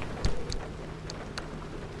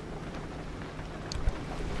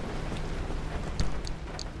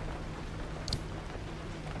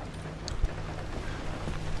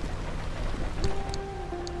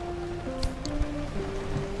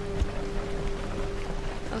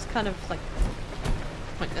 That was kind of like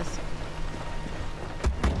pointless.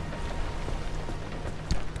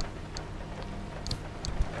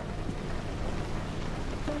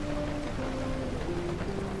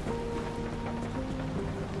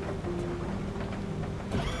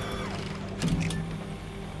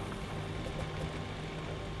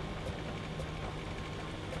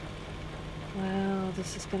 Oh,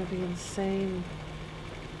 this is gonna be insane.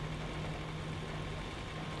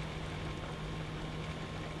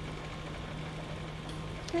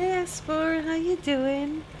 Hey Aspor, how you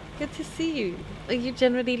doing? Good to see you. Are you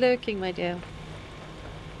generally lurking, my dear?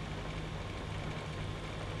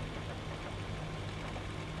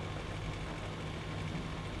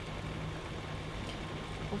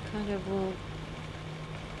 What kind of wool?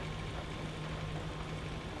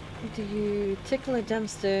 Do you tickle a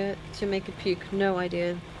dumpster to make it puke? No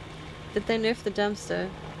idea. Did they nerf the dumpster?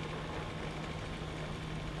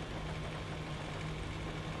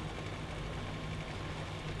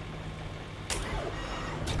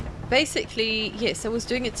 Basically, yes, I was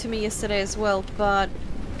doing it to me yesterday as well, but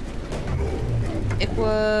it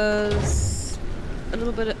was a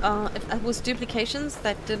little bit, it was duplications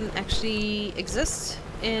that didn't actually exist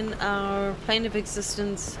in our plane of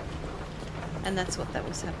existence, and that's what that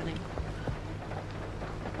was happening.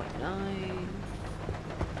 0.9.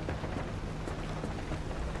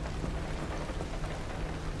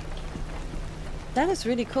 That is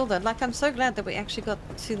really cool though. Like, I'm so glad that we actually got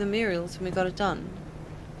to the murals and we got it done.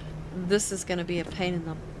 This is going to be a pain in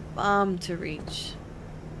the bum to reach.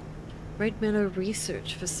 Red Meadow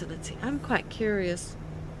Research Facility. I'm quite curious,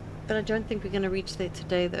 but I don't think we're going to reach there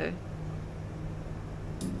today though.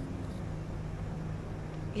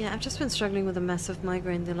 Yeah, I've just been struggling with a massive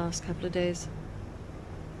migraine the last couple of days.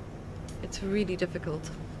 It's really difficult.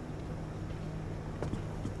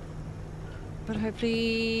 But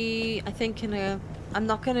hopefully, I think I'm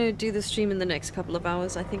not going to do the stream in the next couple of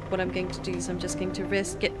hours. I think what I'm going to do is I'm just going to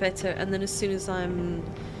rest, get better, and then as soon as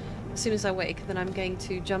I wake, then I'm going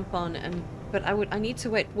to jump on and. But I need to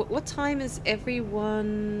wait. What time is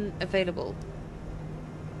everyone available?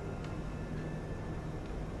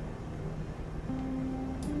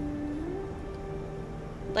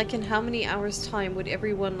 Like, in how many hours time would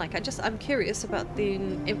everyone, like, I'm curious about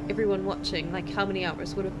everyone watching, like, how many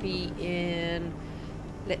hours would it be in,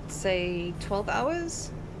 let's say, 12 hours?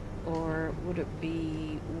 Or would it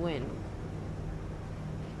be when?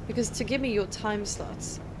 Because to give me your time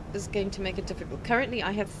slots is going to make it difficult. Currently,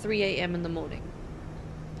 I have 3 a.m. in the morning.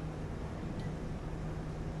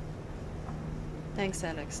 Thanks,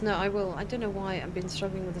 Alex. No, I will. I don't know why I've been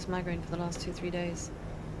struggling with this migraine for the last 2-3 days.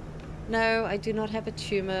 No, I do not have a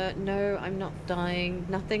tumor. No, I'm not dying.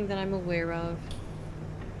 Nothing that I'm aware of.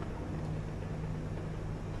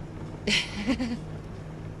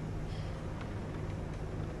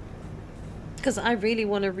 Because I really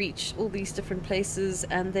want to reach all these different places,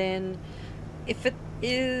 and then if it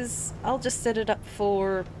is, I'll just set it up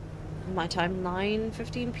for my time,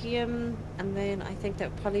 9:15 p.m. and then I think that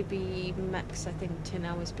would probably be max, I think 10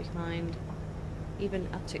 hours behind, even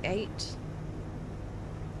up to 8.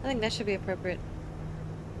 I think that should be appropriate.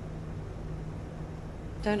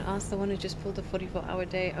 Don't ask the one who just pulled a 44-hour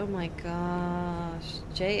day. Oh my gosh.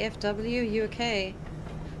 JFW, you okay?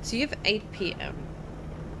 So you have 8 p.m.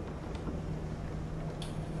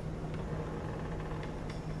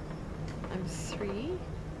 I'm 3.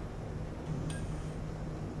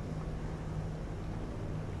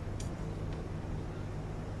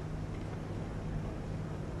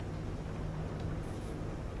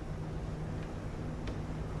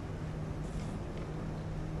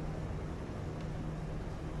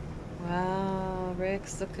 Wow,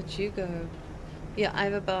 Rex, look at you go. Yeah, I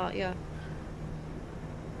have about, yeah.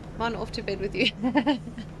 Come on, off to bed with you.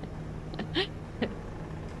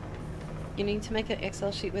 You need to make an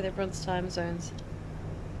Excel sheet with everyone's time zones.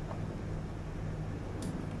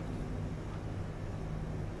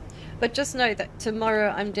 But just know that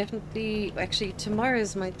tomorrow I'm definitely, actually tomorrow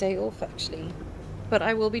is my day off actually. But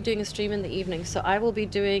I will be doing a stream in the evening, so I will be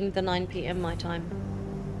doing the 9 p.m. my time.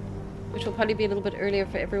 Which will probably be a little bit earlier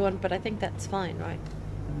for everyone, but I think that's fine, right?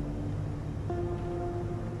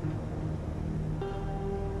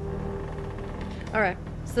 Alright,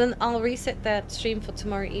 so then I'll reset that stream for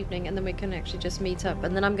tomorrow evening and then we can actually just meet up.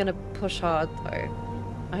 And then I'm gonna push hard though.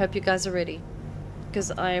 I hope you guys are ready.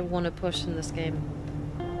 Because I want to push in this game.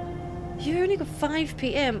 You only got 5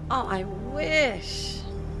 p.m. Oh, I wish.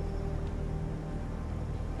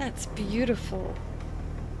 That's beautiful.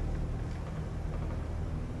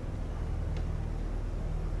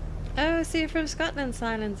 Oh, so you're from Scotland,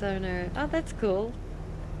 Silent Zoner. Oh, that's cool.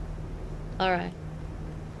 Alright.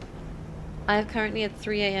 I am currently at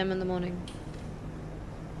 3 a.m. in the morning.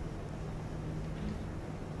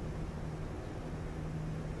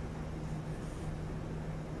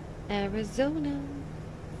 Arizona.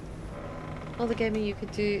 All the gaming you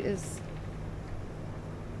could do is...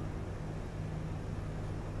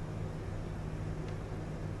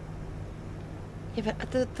 Yeah,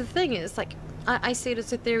 but the thing is, like, I see it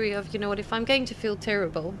as a theory of, you know what, if I'm going to feel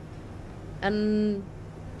terrible, and...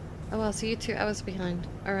 Oh well, so you're 2 hours behind.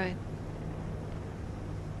 Alright.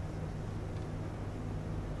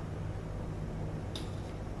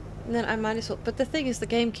 And then I might as well... But the thing is, the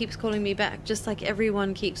game keeps calling me back, just like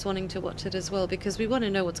everyone keeps wanting to watch it as well, because we want to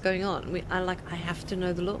know what's going on. I have to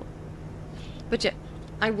know the lore. But yeah,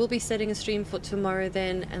 I will be setting a stream for tomorrow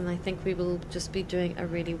then, and I think we will just be doing a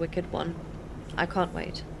really wicked one. I can't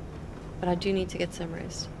wait. But I do need to get some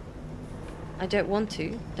rest. I don't want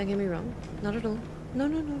to, don't get me wrong. Not at all. No,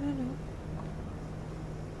 no, no, no, no.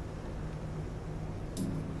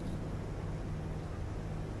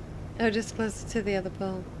 Oh, just closer to the other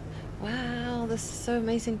pole. Wow, this is so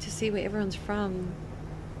amazing to see where everyone's from.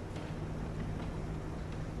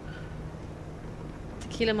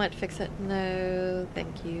 Tequila might fix it. No,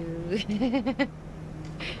 thank you.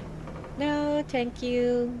 No, thank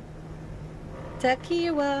you.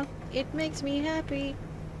 Tequila, it makes me happy.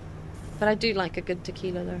 But I do like a good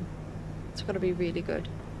tequila though. It's got to be really good.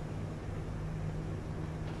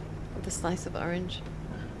 With a slice of orange.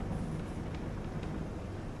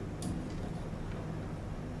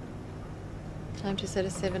 Time to set a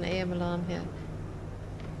 7 AM alarm here.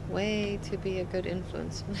 Way to be a good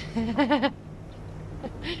influence.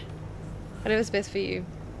 Whatever's best for you.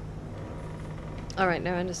 Alright,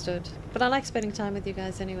 no, understood. But I like spending time with you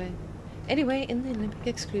guys anyway. Anyway, in the Olympic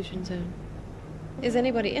Exclusion Zone. Is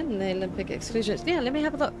anybody in the Olympic Exclusion Zone? Yeah, let me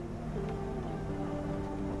have a look.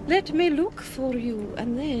 Let me look for you,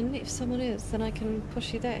 and then if someone is, then I can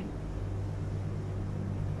push you there.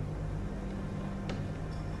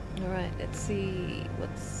 Alright, let's see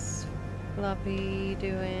what's Floppy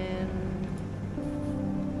doing.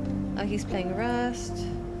 Oh, he's playing Rust.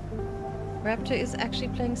 Raptor is actually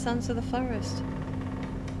playing Sons of the Forest.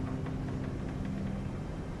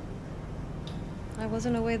 I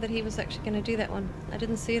wasn't aware that he was actually going to do that one. I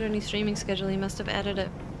didn't see it on his streaming schedule. He must have added it.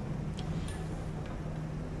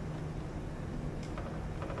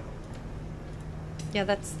 Yeah,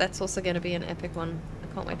 that's also going to be an epic one.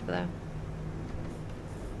 I can't wait for that.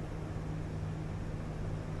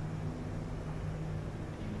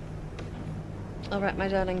 Alright, my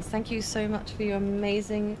darlings, thank you so much for your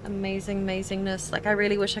amazing, amazing, amazingness. Like, I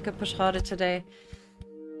really wish I could push harder today.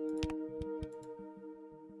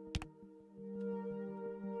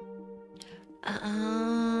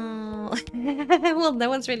 Oh. Well, no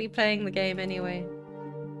one's really playing the game anyway.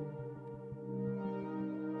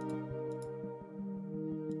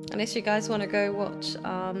 Unless you guys want to go watch,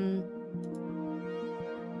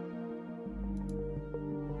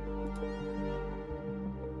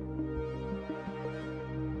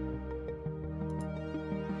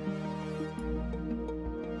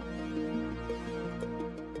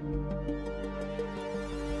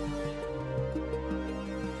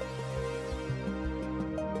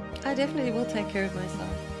 I definitely will take care of myself.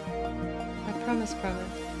 I promise, promise.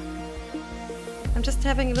 I'm just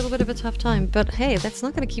having a little bit of a tough time, but hey, that's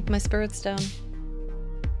not going to keep my spirits down.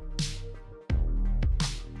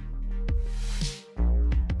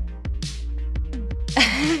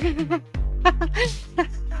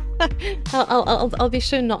 I'll be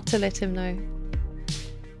sure not to let him know.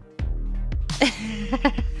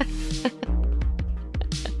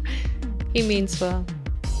 He means well.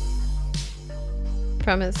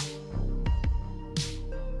 Promise.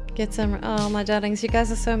 Get some... Oh, my darlings, you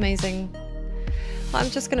guys are so amazing. I'm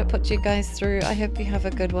just gonna put you guys through. I hope you have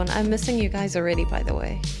a good one. I'm missing you guys already, by the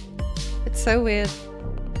way. It's so weird.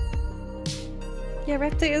 Yeah,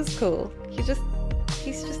 Raptor is cool. He's just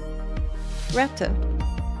Raptor.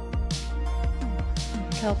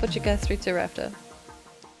 Okay, I'll put you guys through to Raptor.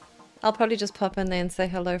 I'll probably just pop in there and say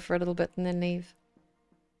hello for a little bit and then leave.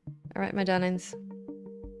 Alright, my darlings.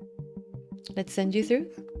 Let's send you through.